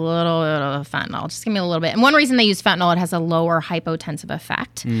try a little bit of fentanyl. Just give me a little bit. And one reason they use fentanyl, it has a lower hypotensive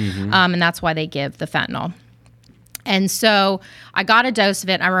effect. And that's why they give the fentanyl. And so I got a dose of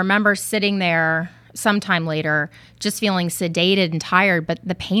it. I remember sitting there sometime later just feeling sedated and tired, but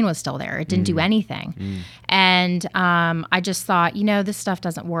the pain was still there. It didn't do anything. And I just thought, this stuff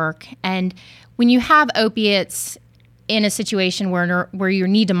doesn't work. And when you have opiates in a situation where you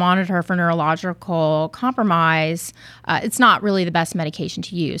need to monitor for neurological compromise, it's not really the best medication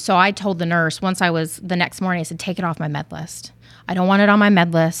to use. So I told the nurse the next morning, I said, take it off my med list. I don't want it on my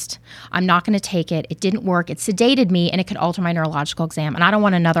med list. I'm not going to take it. It didn't work. It sedated me and it could alter my neurological exam. And I don't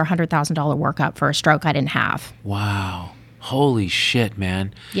want another $100,000 workup for a stroke I didn't have. Wow. Holy shit,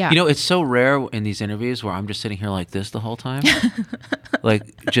 man. Yeah. It's so rare in these interviews where I'm just sitting here like this the whole time.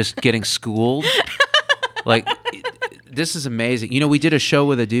 Like just getting schooled. Like, this is amazing. We did a show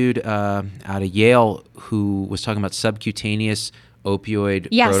with a dude out of Yale who was talking about subcutaneous opioid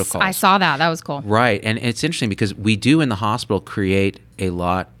protocols. Yes, I saw that. That was cool. Right. And it's interesting because we do in the hospital create a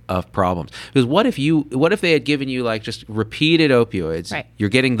lot of problems. Because what if they had given you like just repeated opioids? Right. You're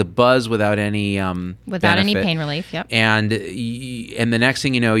getting the buzz without any any pain relief. Yep. And the next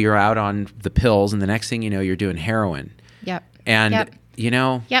thing you know, you're out on the pills, and the next thing you know, you're doing heroin. Yep. And Yep.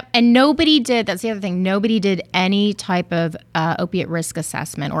 Yep. And nobody did, that's the other thing, nobody did any type of opiate risk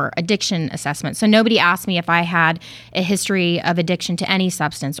assessment or addiction assessment. So nobody asked me if I had a history of addiction to any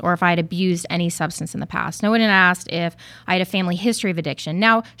substance or if I had abused any substance in the past. No one had asked if I had a family history of addiction.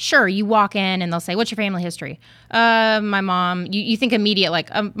 Now, sure, you walk in and they'll say, what's your family history? My mom, you think immediate,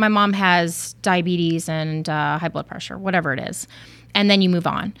 like my mom has diabetes and high blood pressure, whatever it is. And then you move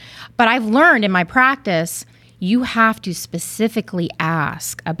on. But I've learned in my practice, you have to specifically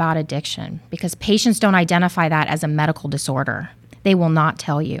ask about addiction because patients don't identify that as a medical disorder. They will not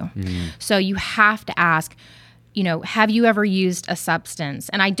tell you. So you have to ask, have you ever used a substance?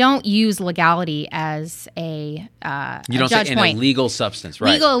 And I don't use legality as a you don't judge say point. An illegal substance,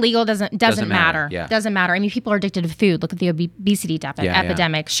 right? Legal, illegal doesn't matter. Yeah. Doesn't matter. I mean, people are addicted to food. Look at the obesity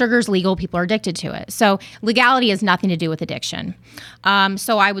epidemic. Sugar's legal. People are addicted to it. So legality has nothing to do with addiction.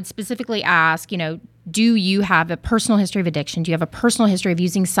 So I would specifically ask, do you have a personal history of addiction? Do you have a personal history of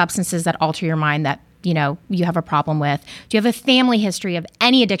using substances that alter your mind that, you have a problem with? Do you have a family history of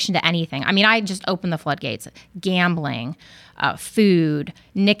any addiction to anything? I mean, I just opened the floodgates. Gambling, food,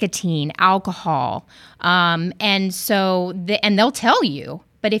 nicotine, alcohol. And they'll tell you.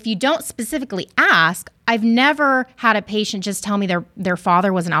 But if you don't specifically ask, I've never had a patient just tell me their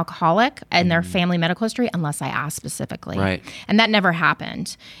father was an alcoholic and their family medical history unless I asked specifically. Right. And that never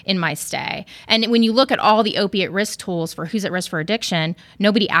happened in my stay. And when you look at all the opiate risk tools for who's at risk for addiction,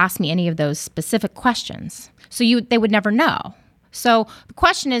 nobody asked me any of those specific questions. So they would never know. So the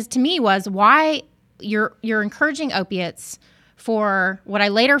question is, to me, was why you're encouraging opiates for what I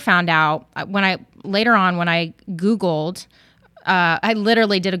later found out when I Googled. I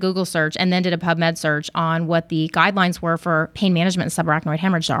literally did a Google search and then did a PubMed search on what the guidelines were for pain management and subarachnoid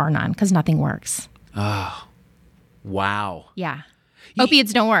hemorrhage. There are none because nothing works. Oh, wow. Yeah.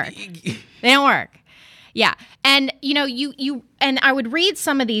 Opiates don't work. They don't work. Yeah. And, and I would read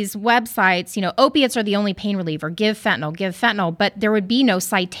some of these websites, opiates are the only pain reliever, give fentanyl, but there would be no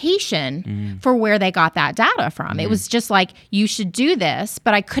citation for where they got that data from. It was just like, you should do this,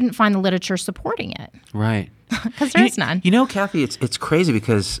 but I couldn't find the literature supporting it. Right. Because there's none. Kathy, it's crazy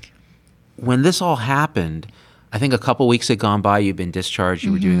because when this all happened, I think a couple weeks had gone by, you'd been discharged,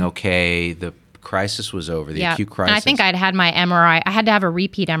 you were doing okay, the crisis was over, the acute crisis. And I think I'd had my MRI. I had to have a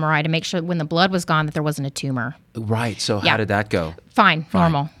repeat MRI to make sure when the blood was gone that there wasn't a tumor. Right. So how did that go? Fine.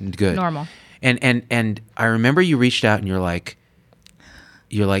 Normal. Good. Normal. And I remember you reached out and you're like,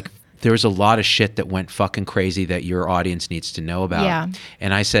 there was a lot of shit that went fucking crazy that your audience needs to know about. Yeah.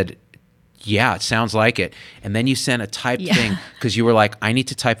 And I said, yeah, it sounds like it. And then you sent a typed thing because you were like, I need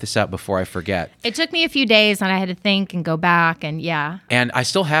to type this out before I forget. It took me a few days and I had to think and go back and And I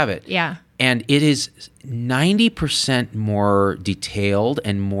still have it. Yeah. And it is 90% more detailed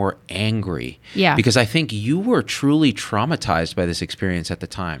and more angry. Yeah. Because I think you were truly traumatized by this experience at the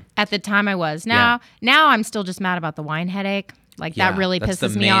time. At the time I was. Now I'm still just mad about the wine headache. Like that really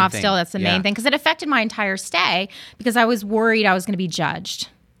pisses me off still. That's the main thing. Because it affected my entire stay because I was worried I was going to be judged.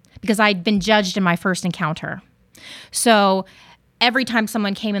 Because I'd been judged in my first encounter. So every time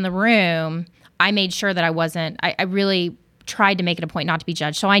someone came in the room, I made sure that I really tried to make it a point not to be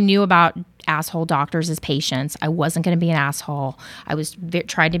judged. So I knew about asshole doctors as patients. I wasn't going to be an asshole. I was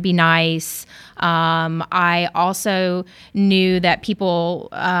tried to be nice. I also knew that people,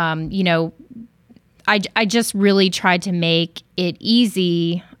 I just really tried to make it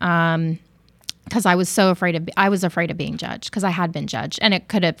easy because I was so afraid of being judged because I had been judged, and it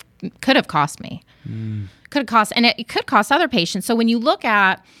could have cost me. Could cost other patients. So when you look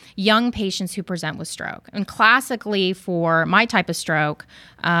at young patients who present with stroke, and classically for my type of stroke,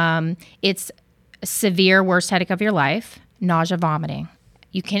 it's severe worst headache of your life, nausea, vomiting.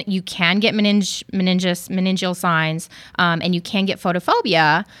 You can get meningeal signs, and you can get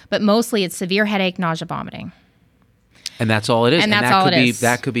photophobia, but mostly it's severe headache, nausea, vomiting. And that's all it is. And that's all it is.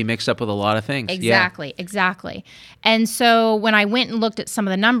 That could be mixed up with a lot of things. Exactly. And so when I went and looked at some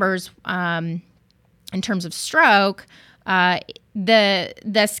of the numbers in terms of stroke,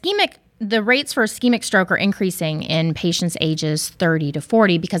 the rates for ischemic stroke are increasing in patients ages 30 to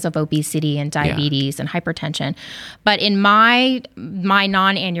 40 because of obesity and diabetes and hypertension. But in my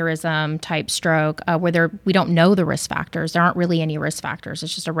non-aneurysm type stroke, where we don't know the risk factors, there aren't really any risk factors.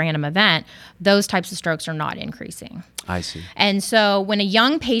 It's just a random event. Those types of strokes are not increasing. I see. And so when a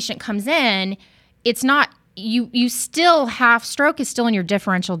young patient comes in, it's not. You still have stroke is still in your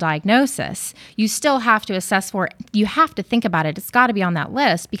differential diagnosis. You still have to assess for it. You have to think about it. It's got to be on that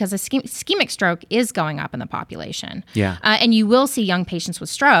list because ischemic stroke is going up in the population. Yeah. And you will see young patients with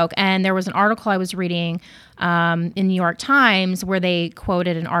stroke. And there was an article I was reading in New York Times where they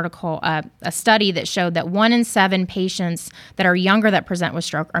quoted an article, a study that showed that 1 in 7 patients that are younger that present with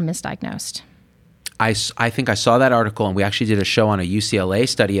stroke are misdiagnosed. I think I saw that article, and we actually did a show on a UCLA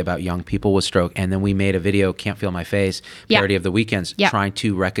study about young people with stroke, and then we made a video, Can't Feel My Face, parody of the weekends, trying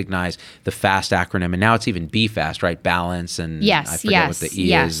to recognize the FAST acronym. And now it's even BFAST, right? Balance, and I forget what the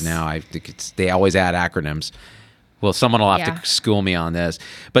E is now. I think they always add acronyms. Well, someone will have to school me on this.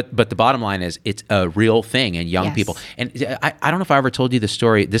 But the bottom line is it's a real thing in young people. And I don't know if I ever told you the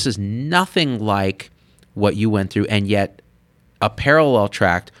story. This is nothing like what you went through, and yet a parallel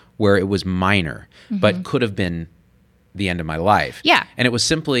track where it was minor, but could have been the end of my life. Yeah. And it was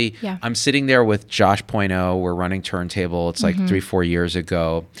simply, I'm sitting there with Josh Point0, we're running Turntable, it's like 3-4 years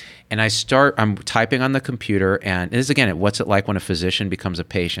ago, and I'm typing on the computer, and this is again, what's it like when a physician becomes a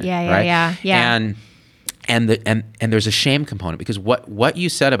patient, right? And there's a shame component, because what you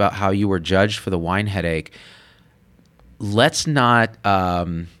said about how you were judged for the wine headache, let's not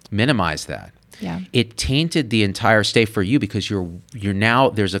minimize that. Yeah. It tainted the entire stay for you because you're now,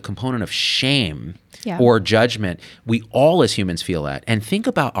 there's a component of shame or judgment. We all as humans feel that. And think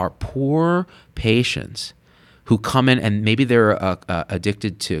about our poor patients who come in and maybe they're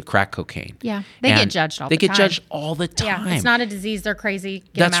addicted to crack cocaine. Yeah, they get judged all the time. They get judged all the time. Yeah, it's not a disease. They're crazy.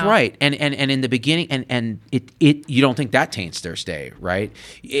 Get That's them out. right. And in the beginning, and it you don't think that taints their stay, right?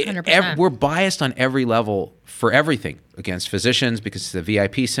 100%. We're biased on every level for everything against physicians because of the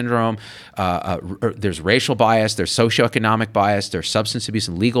VIP syndrome. There's racial bias. There's socioeconomic bias. There's substance abuse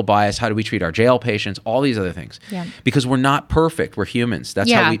and legal bias. How do we treat our jail patients? All these other things. Yeah. Because we're not perfect. We're humans.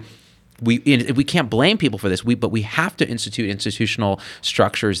 That's how we can't blame people for this, but we have to institute institutional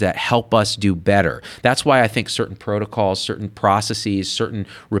structures that help us do better. That's why I think certain protocols, certain processes, certain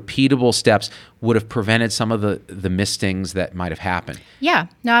repeatable steps would have prevented some of the mistings that might have happened. Yeah,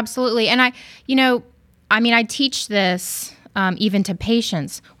 no, absolutely. And I teach this even to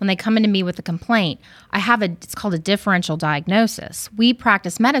patients, when they come into me with a complaint, it's called a differential diagnosis. We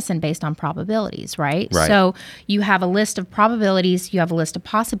practice medicine based on probabilities, right? So you have a list of probabilities, you have a list of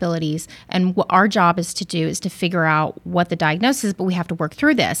possibilities, and what our job is to do is to figure out what the diagnosis is, but we have to work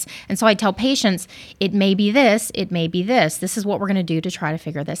through this. And so I tell patients, it may be this, it may be this. This is what we're going to do to try to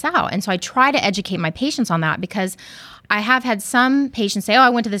figure this out. And so I try to educate my patients on that, because I have had some patients say, I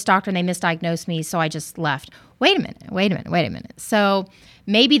went to this doctor and they misdiagnosed me, so I just left. Wait a minute. So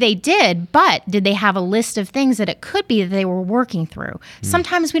maybe they did, but did they have a list of things that it could be that they were working through?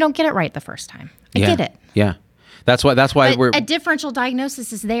 Sometimes we don't get it right the first time. I get it. Yeah. That's why but a differential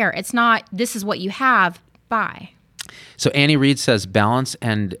diagnosis is there. It's not, this is what you have, bye. So Annie Reed says balance,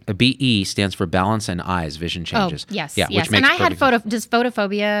 and BE stands for balance and eyes, vision changes. Oh, yes. Yeah, yes. Which makes and I had does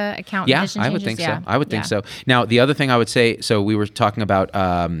photophobia account yeah, vision I changes? would think so. I would think so. Now, the other thing I would say, so we were talking about,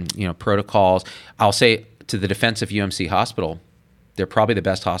 protocols. I'll say to the defense of UMC Hospital, they're probably the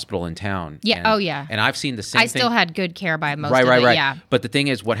best hospital in town. Yeah. And, And I've seen the same thing. I still had good care by most right, of it, right. yeah. But the thing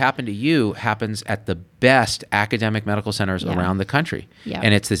is, what happened to you happens at the best academic medical centers around the country. Yeah.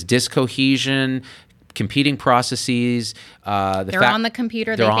 And it's this discohesion, competing processes. They're on the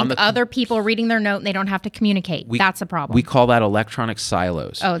computer. They think other people are reading their note and they don't have to communicate. That's a problem. We call that electronic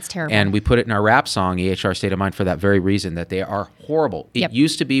silos. Oh, it's terrible. And we put it in our rap song, EHR State of Mind, for that very reason, that they are horrible. It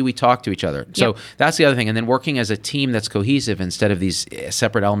used to be we talk to each other. So that's the other thing. And then working as a team that's cohesive instead of these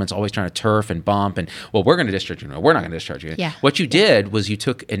separate elements always trying to turf and bump and, well, we're going to discharge you. No, we're not going to discharge you. Yeah. What you did was you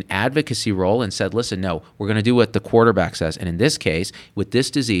took an advocacy role and said, listen, no, we're going to do what the quarterback says. And in this case, with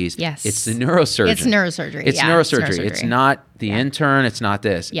this disease, it's the neurosurgeon. It's neurosurgery. It's neurosurgery. It's not the intern. It's not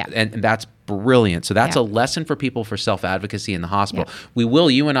this. Yeah. And that's brilliant. So that's a lesson for people for self-advocacy in the hospital.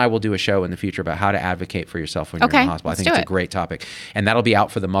 You and I will do a show in the future about how to advocate for yourself when you're in the hospital. I think it's a great topic. And that'll be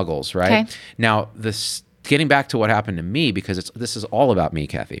out for the muggles, right? Okay. Now, getting back to what happened to me, because this is all about me,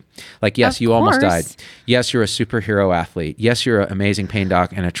 Kathy. Like, yes, you almost died. Yes, you're a superhero athlete. Yes, you're an amazing pain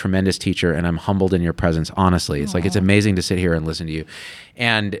doc and a tremendous teacher, and I'm humbled in your presence, honestly. It's like, it's amazing to sit here and listen to you.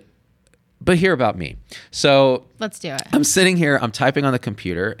 But hear about me. So let's do it. I'm sitting here, I'm typing on the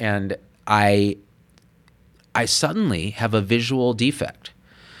computer, and I suddenly have a visual defect.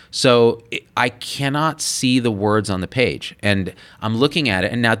 So I cannot see the words on the page. And I'm looking at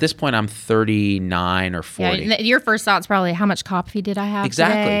it. And now at this point, I'm 39 or 40. Yeah, your first thought's probably, how much coffee did I have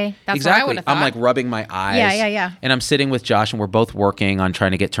today? That's what I would have thought. I'm like rubbing my eyes. Yeah. And I'm sitting with Josh, and we're both working on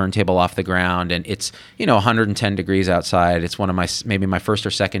trying to get turntable off the ground. And it's, 110 degrees outside. It's maybe my first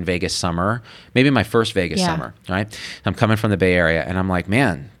or second Vegas summer. Maybe my first Vegas summer, right? I'm coming from the Bay Area. And I'm like,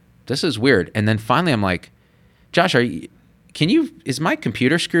 man, this is weird. And then finally I'm like, Josh, is my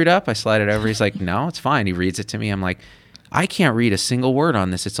computer screwed up? I slide it over. He's like, no, it's fine. He reads it to me. I'm like, I can't read a single word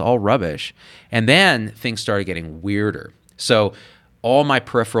on this. It's all rubbish. And then things started getting weirder. So all my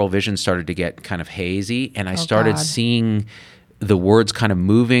peripheral vision started to get kind of hazy, and I started seeing the words kind of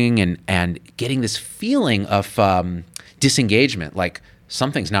moving and getting this feeling of disengagement, like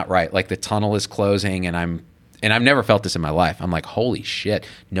something's not right, like the tunnel is closing, and I've never felt this in my life. I'm like, holy shit,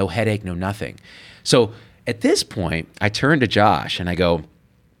 no headache, no nothing. So at this point, I turn to Josh and I go,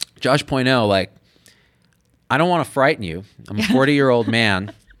 Josh Poinot, like, I don't want to frighten you. I'm a 40-year-old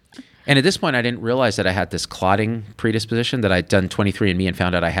man. And at this point, I didn't realize that I had this clotting predisposition, that I'd done 23andMe and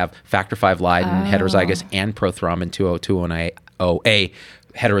found out I have factor V Leiden, heterozygous, and prothrombin 202A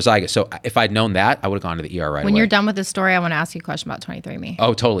heterozygous. So if I'd known that, I would have gone to the ER right away. When you're done with this story, I want to ask you a question about 23andMe.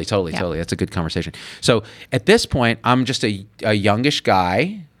 Oh, totally. That's a good conversation. So at this point, I'm just a youngish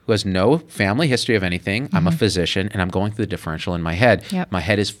guy who has no family history of anything. I'm a physician, and I'm going through the differential in my head. My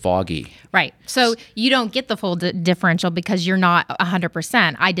head is foggy. Right. So you don't get the full differential because you're not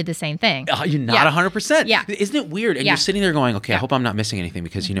 100%. I did the same thing. You're not 100%? Yeah. Isn't it weird? And you're sitting there going, okay, I hope I'm not missing anything,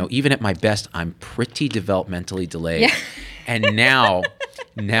 because, even at my best, I'm pretty developmentally delayed. Yeah. And now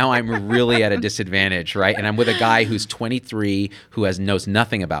I'm really at a disadvantage, right? And I'm with a guy who's 23 who knows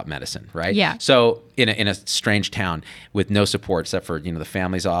nothing about medicine, right? Yeah. So in a strange town with no support except for, the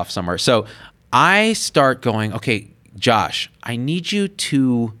family's off somewhere. So I start going, okay, Josh, I need you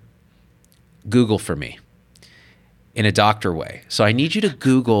to Google for me in a doctor way. So I need you to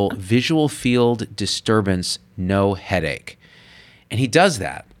Google visual field disturbance, no headache. And he does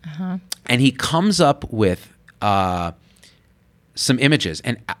that. And he comes up with some images,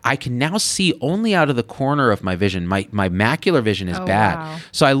 and I can now see only out of the corner of my vision. My macular vision is bad. Wow.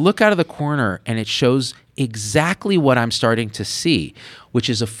 So I look out of the corner, and it shows exactly what I'm starting to see, which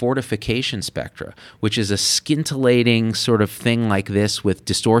is a fortification spectra, which is a scintillating sort of thing like this with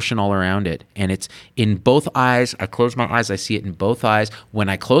distortion all around it. And it's in both eyes. I close my eyes, I see it in both eyes. When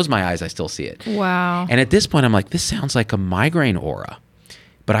I close my eyes, I still see it. Wow. And at this point, I'm like, this sounds like a migraine aura,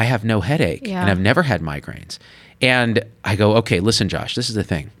 but I have no headache and I've never had migraines. And I go, okay, listen, Josh, this is the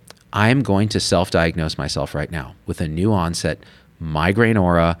thing. I'm going to self-diagnose myself right now with a new onset migraine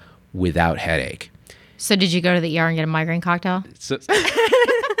aura without headache. So did you go to the ER and get a migraine cocktail? So,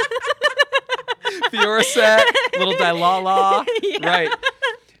 Fioricet, little Dilala, right.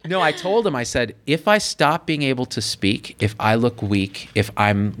 No, I told him, I said, if I stop being able to speak, if I look weak, if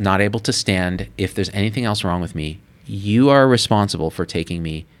I'm not able to stand, if there's anything else wrong with me, you are responsible for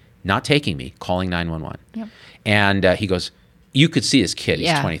calling 911. Yep. And he goes, you could see his kid,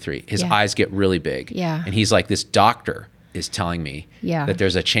 he's 23. His eyes get really big. Yeah. And he's like, this doctor is telling me that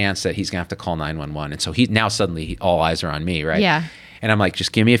there's a chance that he's going to have to call 911. And so now suddenly all eyes are on me, right? Yeah. And I'm like,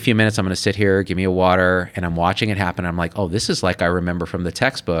 just give me a few minutes. I'm going to sit here, give me a water. And I'm watching it happen. I'm like, oh, this is like I remember from the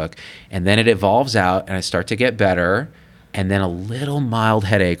textbook. And then it evolves out and I start to get better. And then a little mild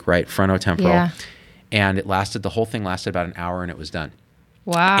headache, right, frontotemporal. Yeah. And the whole thing lasted about an hour and it was done.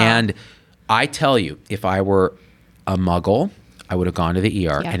 Wow. And I tell you, if I were a muggle, I would have gone to the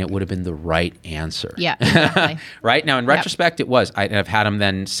ER and it would have been the right answer. Yeah, exactly. Right? Now, in retrospect, it was. I've had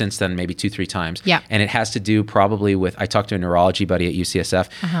them since then, maybe 2-3 times. Yeah. And it has to do probably with, I talked to a neurology buddy at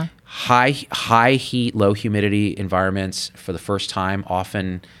UCSF. High heat, low humidity environments for the first time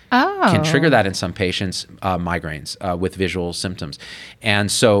often can trigger that in some patients, migraines with visual symptoms.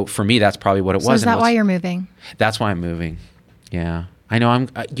 And so for me, that's probably what it was. So is that why you're moving? That's why I'm moving. Yeah. I know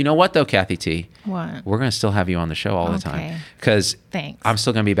you know what though, Kathy T? What? We're going to still have you on the show all the time. Because I'm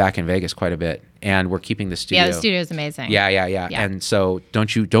still going to be back in Vegas quite a bit. And we're keeping the studio. Yeah, the studio is amazing. Yeah. And so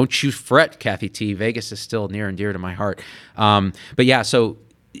don't you fret, Kathy T. Vegas is still near and dear to my heart. But yeah, so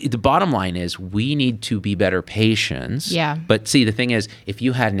the bottom line is we need to be better patients. Yeah. But see, the thing is, if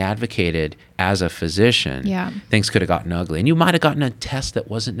you hadn't advocated as a physician, things could have gotten ugly. And you might have gotten a test that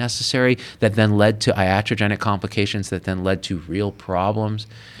wasn't necessary that then led to iatrogenic complications that then led to real problems.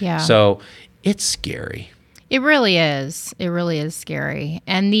 Yeah. So it's scary. It really is. It really is scary.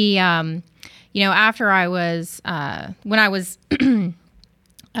 And the, after I was, when I was,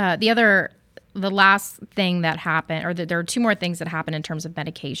 the last thing that happened, or there are 2 more things that happened in terms of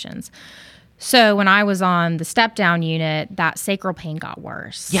medications. So when I was on the step down unit, that sacral pain got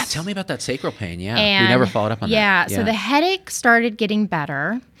worse. Yeah, tell me about that sacral pain. Yeah, we never followed up on that. Yeah, so the headache started getting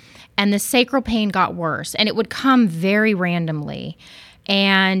better, and the sacral pain got worse, and it would come very randomly.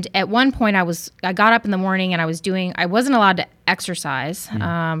 And at one point, I got up in the morning and I wasn't allowed to exercise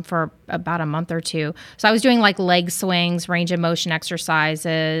for about a month or 2. So I was doing like leg swings, range of motion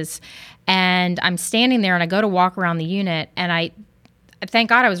exercises, and I'm standing there and I go to walk around the unit, and I thank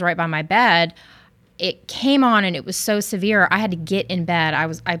God I was right by my bed. It came on and it was so severe. I had to get in bed.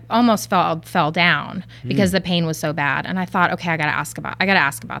 I almost fell down because the pain was so bad. And I thought, okay, I got to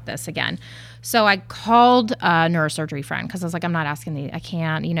ask about this again. So I called a neurosurgery friend because I was like, I'm not asking I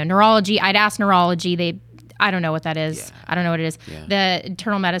can't, neurology. I'd ask neurology. I don't know what that is. Yeah. I don't know what it is. Yeah. The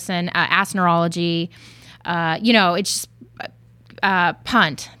internal medicine, ask neurology. It's just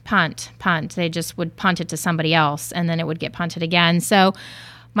punt. They just would punt it to somebody else and then it would get punted again. So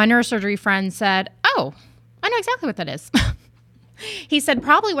my neurosurgery friend said, oh, I know exactly what that is. He said,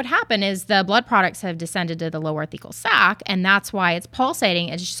 probably what happened is the blood products have descended to the lower thecal sac, and that's why it's pulsating.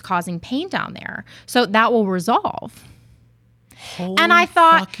 It's just causing pain down there. So that will resolve. Holy and I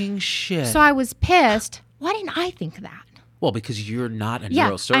thought, fucking shit. So I was pissed. Why didn't I think of that? Well, because you're not a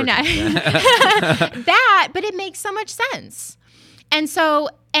neurosurgeon. I know. But it makes so much sense.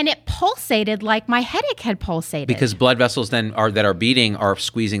 And it pulsated like my headache had pulsated. Because blood vessels that are beating are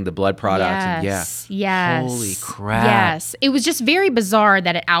squeezing the blood products. Yes. Holy crap. Yes. It was just very bizarre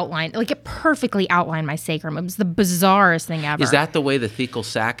that it perfectly outlined my sacrum. It was the bizarrest thing ever. Is that the way the thecal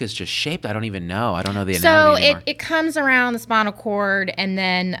sac is just shaped? I don't even know. I don't know the anatomy anymore. So it comes around the spinal cord and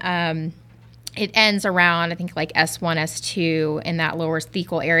then it ends around, I think, like S1, S2 in that lower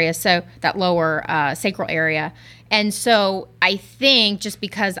thecal area. So that lower sacral area. And so I think just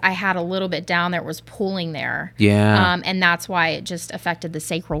because I had a little bit down there, it was pooling there. Yeah. And that's why it just affected the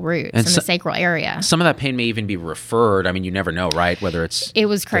sacral roots and the sacral area. Some of that pain may even be referred. I mean, you never know, right? Whether it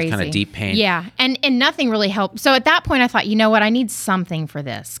was crazy. Kind of deep pain. Yeah. And nothing really helped. So at that point, I thought, you know what? I need something for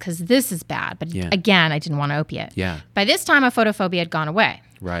this because this is bad. But again, I didn't want opiate. Yeah. By this time, my photophobia had gone away.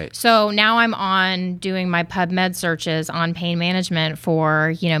 Right. So now I'm on doing my PubMed searches on pain management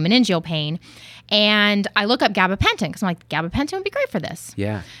for, meningeal pain. And I look up gabapentin because I'm like, gabapentin would be great for this.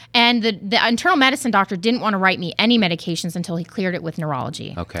 Yeah. And the internal medicine doctor didn't want to write me any medications until he cleared it with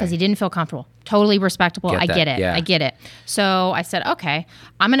neurology. Okay. Because he didn't feel comfortable. Totally respectable. I get it. Yeah. I get it. So I said, okay,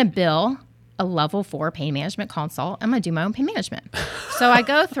 I'm going to bill a level 4 pain management consult. I'm going to do my own pain management. So I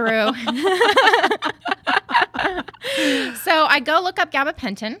go through. So I go look up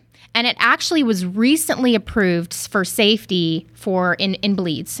gabapentin, and it actually was recently approved for safety for in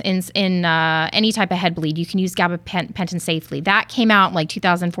bleeds, in any type of head bleed. You can use gabapentin safely. That came out like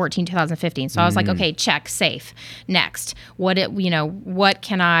 2014, 2015. So I was like, okay, check, safe. Next, what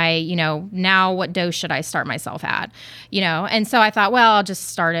can I, now what dose should I start myself at? And so I thought, well, I'll just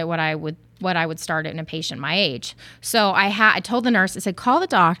start at what I would start in a patient my age. So I told the nurse, I said, call the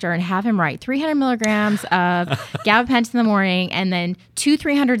doctor and have him write 300 milligrams of gabapentin in the morning and then 2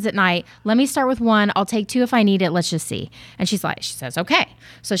 300s at night. Let me start with 1. I'll take 2 if I need it. Let's just see. And she says, okay.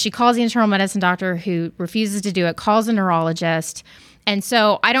 So she calls the internal medicine doctor who refuses to do it, calls a neurologist. And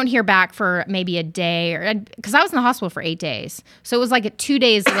so I don't hear back for maybe a day, because I was in the hospital for 8 days. So it was like 2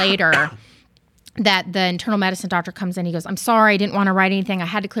 days later that the internal medicine doctor comes in. He goes, I'm sorry, I didn't want to write anything. I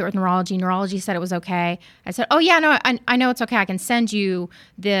had to clear it with neurology. Neurology said it was okay. I said, oh, yeah, no, I know it's okay. I can send you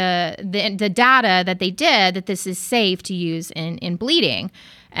the data that they did that this is safe to use in bleeding.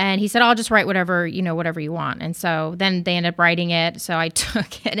 And he said, I'll just write whatever you want. And so then they ended up writing it. So I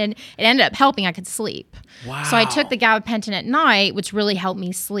took it, and it ended up helping. I could sleep. Wow. So I took the gabapentin at night, which really helped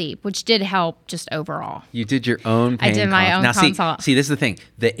me sleep, which did help just overall. You did your own pain I did my own consult. Now, see, this is the thing.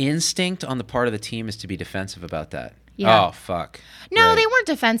 The instinct on the part of the team is to be defensive about that. Yeah. Oh, fuck. No, Right. they weren't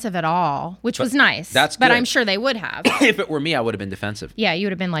defensive at all, which was nice. That's But good. I'm sure they would have. If it were me, I would have been defensive. Yeah, you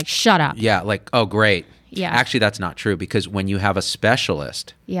would have been like, shut up. Yeah, like, oh, great. Yeah. Actually, that's not true, because when you have a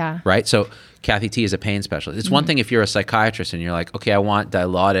specialist, Yeah. right? So Kathy T is a pain specialist. It's one thing if you're a psychiatrist and you're like, okay, I want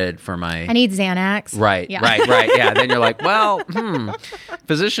Dilaudid for my... I need Xanax. Right, Yeah. right. Yeah, then you're like, well,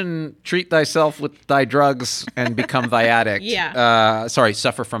 physician, treat thyself with thy drugs and become thy addict. Yeah.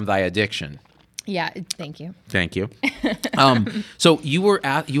 Suffer from thy addiction. Yeah, thank you. Thank you. So you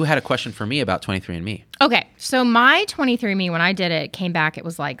had a question for me about 23andMe. Okay, so my 23andMe, when I did it, came back, it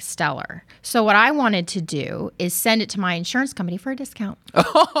was like stellar. So what I wanted to do is send it to my insurance company for a discount. Okay,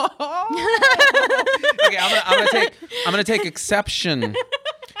 I'm gonna take exception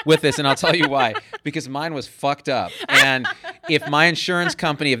with this, and I'll tell you why. Because mine was fucked up, and if my insurance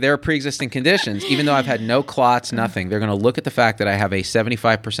company, if there are pre-existing conditions, even though I've had no clots, nothing, they're gonna look at the fact that I have a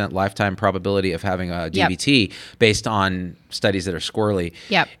 75% lifetime probability of having a DVT based on studies that are squirrely.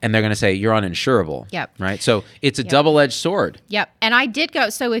 Yep. And they're gonna say you're uninsurable. Yep. Right. So it's a double-edged sword. Yep. And I did go.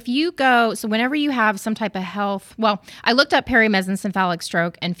 So whenever you have some type of health, well, I looked up perimesencephalic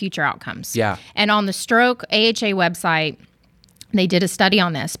stroke and future outcomes. Yeah. And on the stroke AHA website, they did a study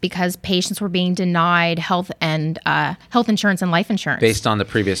on this because patients were being denied health insurance and life insurance. Based on the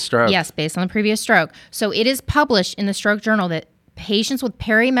previous stroke. Yes, based on the previous stroke. So it is published in the Stroke Journal that patients with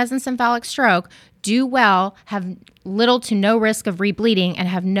perimesencephalic stroke do well, have little to no risk of rebleeding, and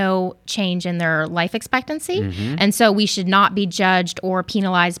have no change in their life expectancy. Mm-hmm. And so we should not be judged or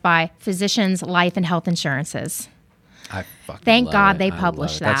penalized by physicians' life and health insurances. I fucking Thank love God it. they I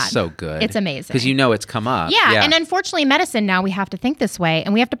published love it. that. That's so good. It's amazing. Because it's come up. Yeah, and unfortunately in medicine now we have to think this way,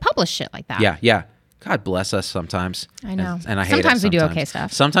 and we have to publish shit like that. Yeah. God bless us sometimes. I know. And I hate it Sometimes we do okay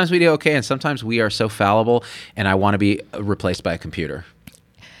stuff. Sometimes we do okay, and sometimes we are so fallible, and I want to be replaced by a computer.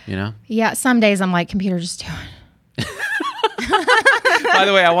 You know? Yeah, some days I'm like, computer, just do it. By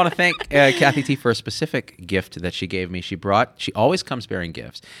the way, I want to thank Kathy T for a specific gift that she gave me. She always comes bearing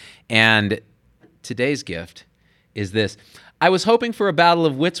gifts. And today's gift is this. I was hoping for a battle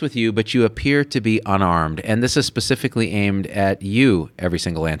of wits with you, but you appear to be unarmed. And this is specifically aimed at you, every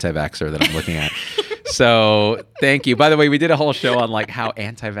single anti-vaxxer that I'm looking at. So thank you. By the way, we did a whole show on like how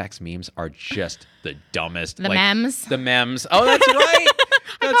anti-vax memes are just the dumbest. The memes. The memes. Oh, that's right.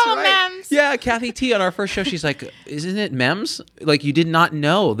 That's call them right. memes. Yeah, Kathy T on our first show, she's like, isn't it memes? Like you did not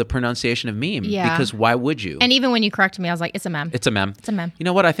know the pronunciation of meme. Yeah. Because why would you? And even when you corrected me, I was like, it's a meme. It's a meme. It's a meme. You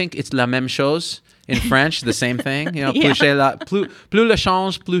know what? I think it's la même chose in French, the same thing. You know, Yeah. plus le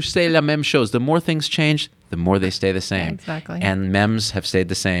change, plus c'est la même chose. The more things change, the more they stay the same. Exactly. And memes have stayed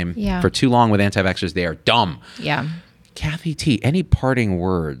the same Yeah. for too long with anti-vaxxers. They are dumb. Yeah. Kathy T, any parting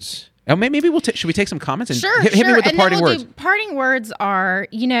words? Oh, maybe should we take some comments and Sure, hit me with the And parting then we'll words? do- parting words are,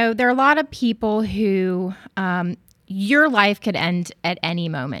 there are a lot of people who your life could end at any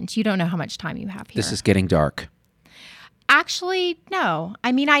moment. You don't know how much time you have here. This is getting dark. Actually, no.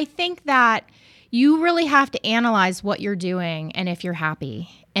 I mean, I think that you really have to analyze what you're doing and if you're happy.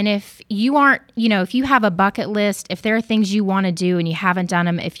 And if you aren't, if you have a bucket list, if there are things you want to do and you haven't done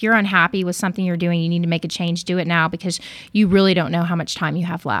them, if you're unhappy with something you're doing, you need to make a change, do it now, because you really don't know how much time you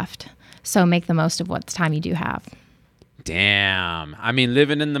have left. So make the most of what time you do have. Damn. I mean,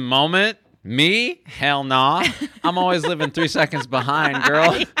 living in the moment, me? Hell nah. I'm always living 3 seconds behind,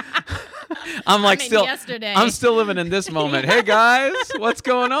 girl. Yesterday. I'm still living in this moment. Hey guys, what's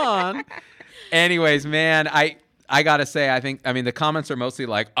going on? Anyways, man, I gotta say, the comments are mostly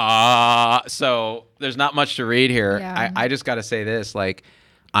like, so there's not much to read here. Yeah. I just gotta say this, like,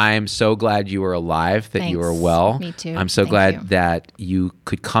 I'm so glad you were alive, that you Thanks. were well. Me too. I'm so Thank glad you. that you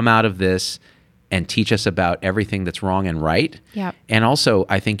could come out of this and teach us about everything that's wrong and right. Yep. And also,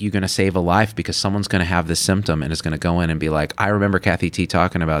 I think you're going to save a life, because someone's going to have this symptom and is going to go in and be like, I remember Kathy T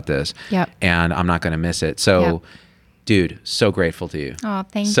talking about this. Yep. And I'm not going to miss it. So, Yep. dude, so grateful to you. Oh,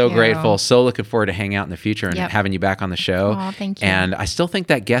 thank you. So grateful. So looking forward to hanging out in the future and Yep. having you back on the show. Oh, thank you. And I still think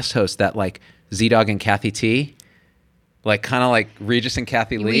that guest host, that like Z-Dog and Kathy T, like kind of like Regis and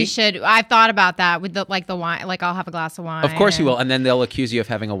Kathy Lee. We should. I've thought about that with the wine. Like, I'll have a glass of wine. Of course you will. And then they'll accuse you of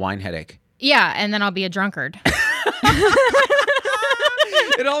having a wine headache. Yeah, and then I'll be a drunkard.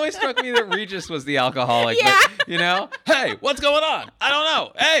 It always struck me that Regis was the alcoholic. Yeah. But, hey, what's going on? I don't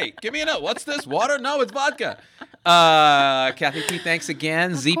know. Hey, give me a note. What's this? Water? No, it's vodka. Kathy T, thanks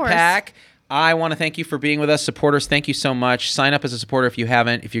again. Z-Pack, I want to thank you for being with us. Supporters, thank you so much. Sign up as a supporter if you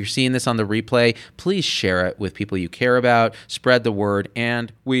haven't. If you're seeing this on the replay, please share it with people you care about. Spread the word,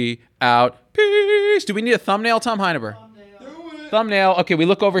 and we out. Peace. Do we need a thumbnail, Tom Heineber? Thumbnail. Okay, we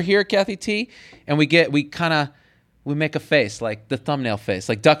look over here, Kathy T, and we make a face, like the thumbnail face,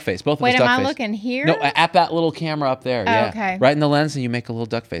 like duck face. Both of us duck face. Wait, am I looking here? No, at that little camera up there. Yeah. Okay. Right in the lens, and you make a little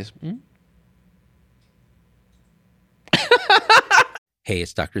duck face. Hey,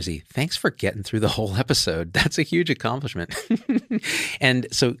 it's Dr. Z. Thanks for getting through the whole episode. That's a huge accomplishment. And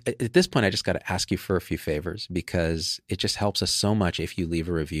so at this point, I just got to ask you for a few favors, because it just helps us so much if you leave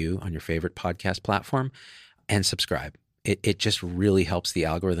a review on your favorite podcast platform and subscribe. It just really helps the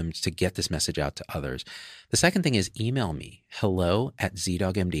algorithms to get this message out to others. The second thing is email me,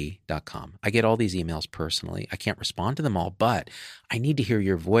 hello@zdogmd.com. I get all these emails personally. I can't respond to them all, but I need to hear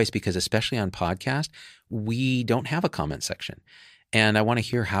your voice, because especially on podcast, we don't have a comment section. And I want to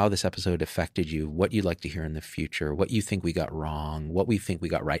hear how this episode affected you, what you'd like to hear in the future, what you think we got wrong, what we think we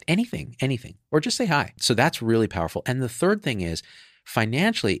got right, anything, or just say hi. So that's really powerful. And the third thing is,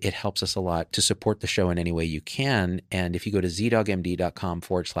 financially, it helps us a lot to support the show in any way you can. And if you go to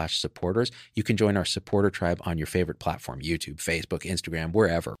zdogmd.com/supporters, you can join our supporter tribe on your favorite platform, YouTube, Facebook, Instagram,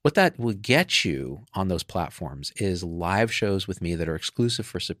 wherever. What that will get you on those platforms is live shows with me that are exclusive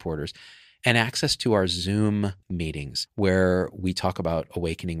for supporters, and access to our Zoom meetings where we talk about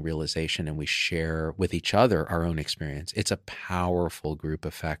awakening realization and we share with each other our own experience. It's a powerful group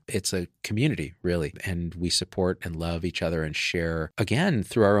effect. It's a community, really. And we support and love each other and share, again,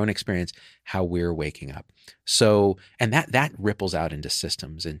 through our own experience, how we're waking up. So, and that ripples out into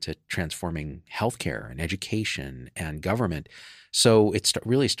systems, into transforming healthcare and education and government. So it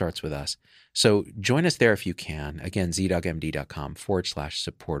really starts with us. So join us there if you can. Again,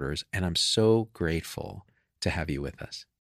 zdogmd.com/supporters. And I'm so grateful to have you with us.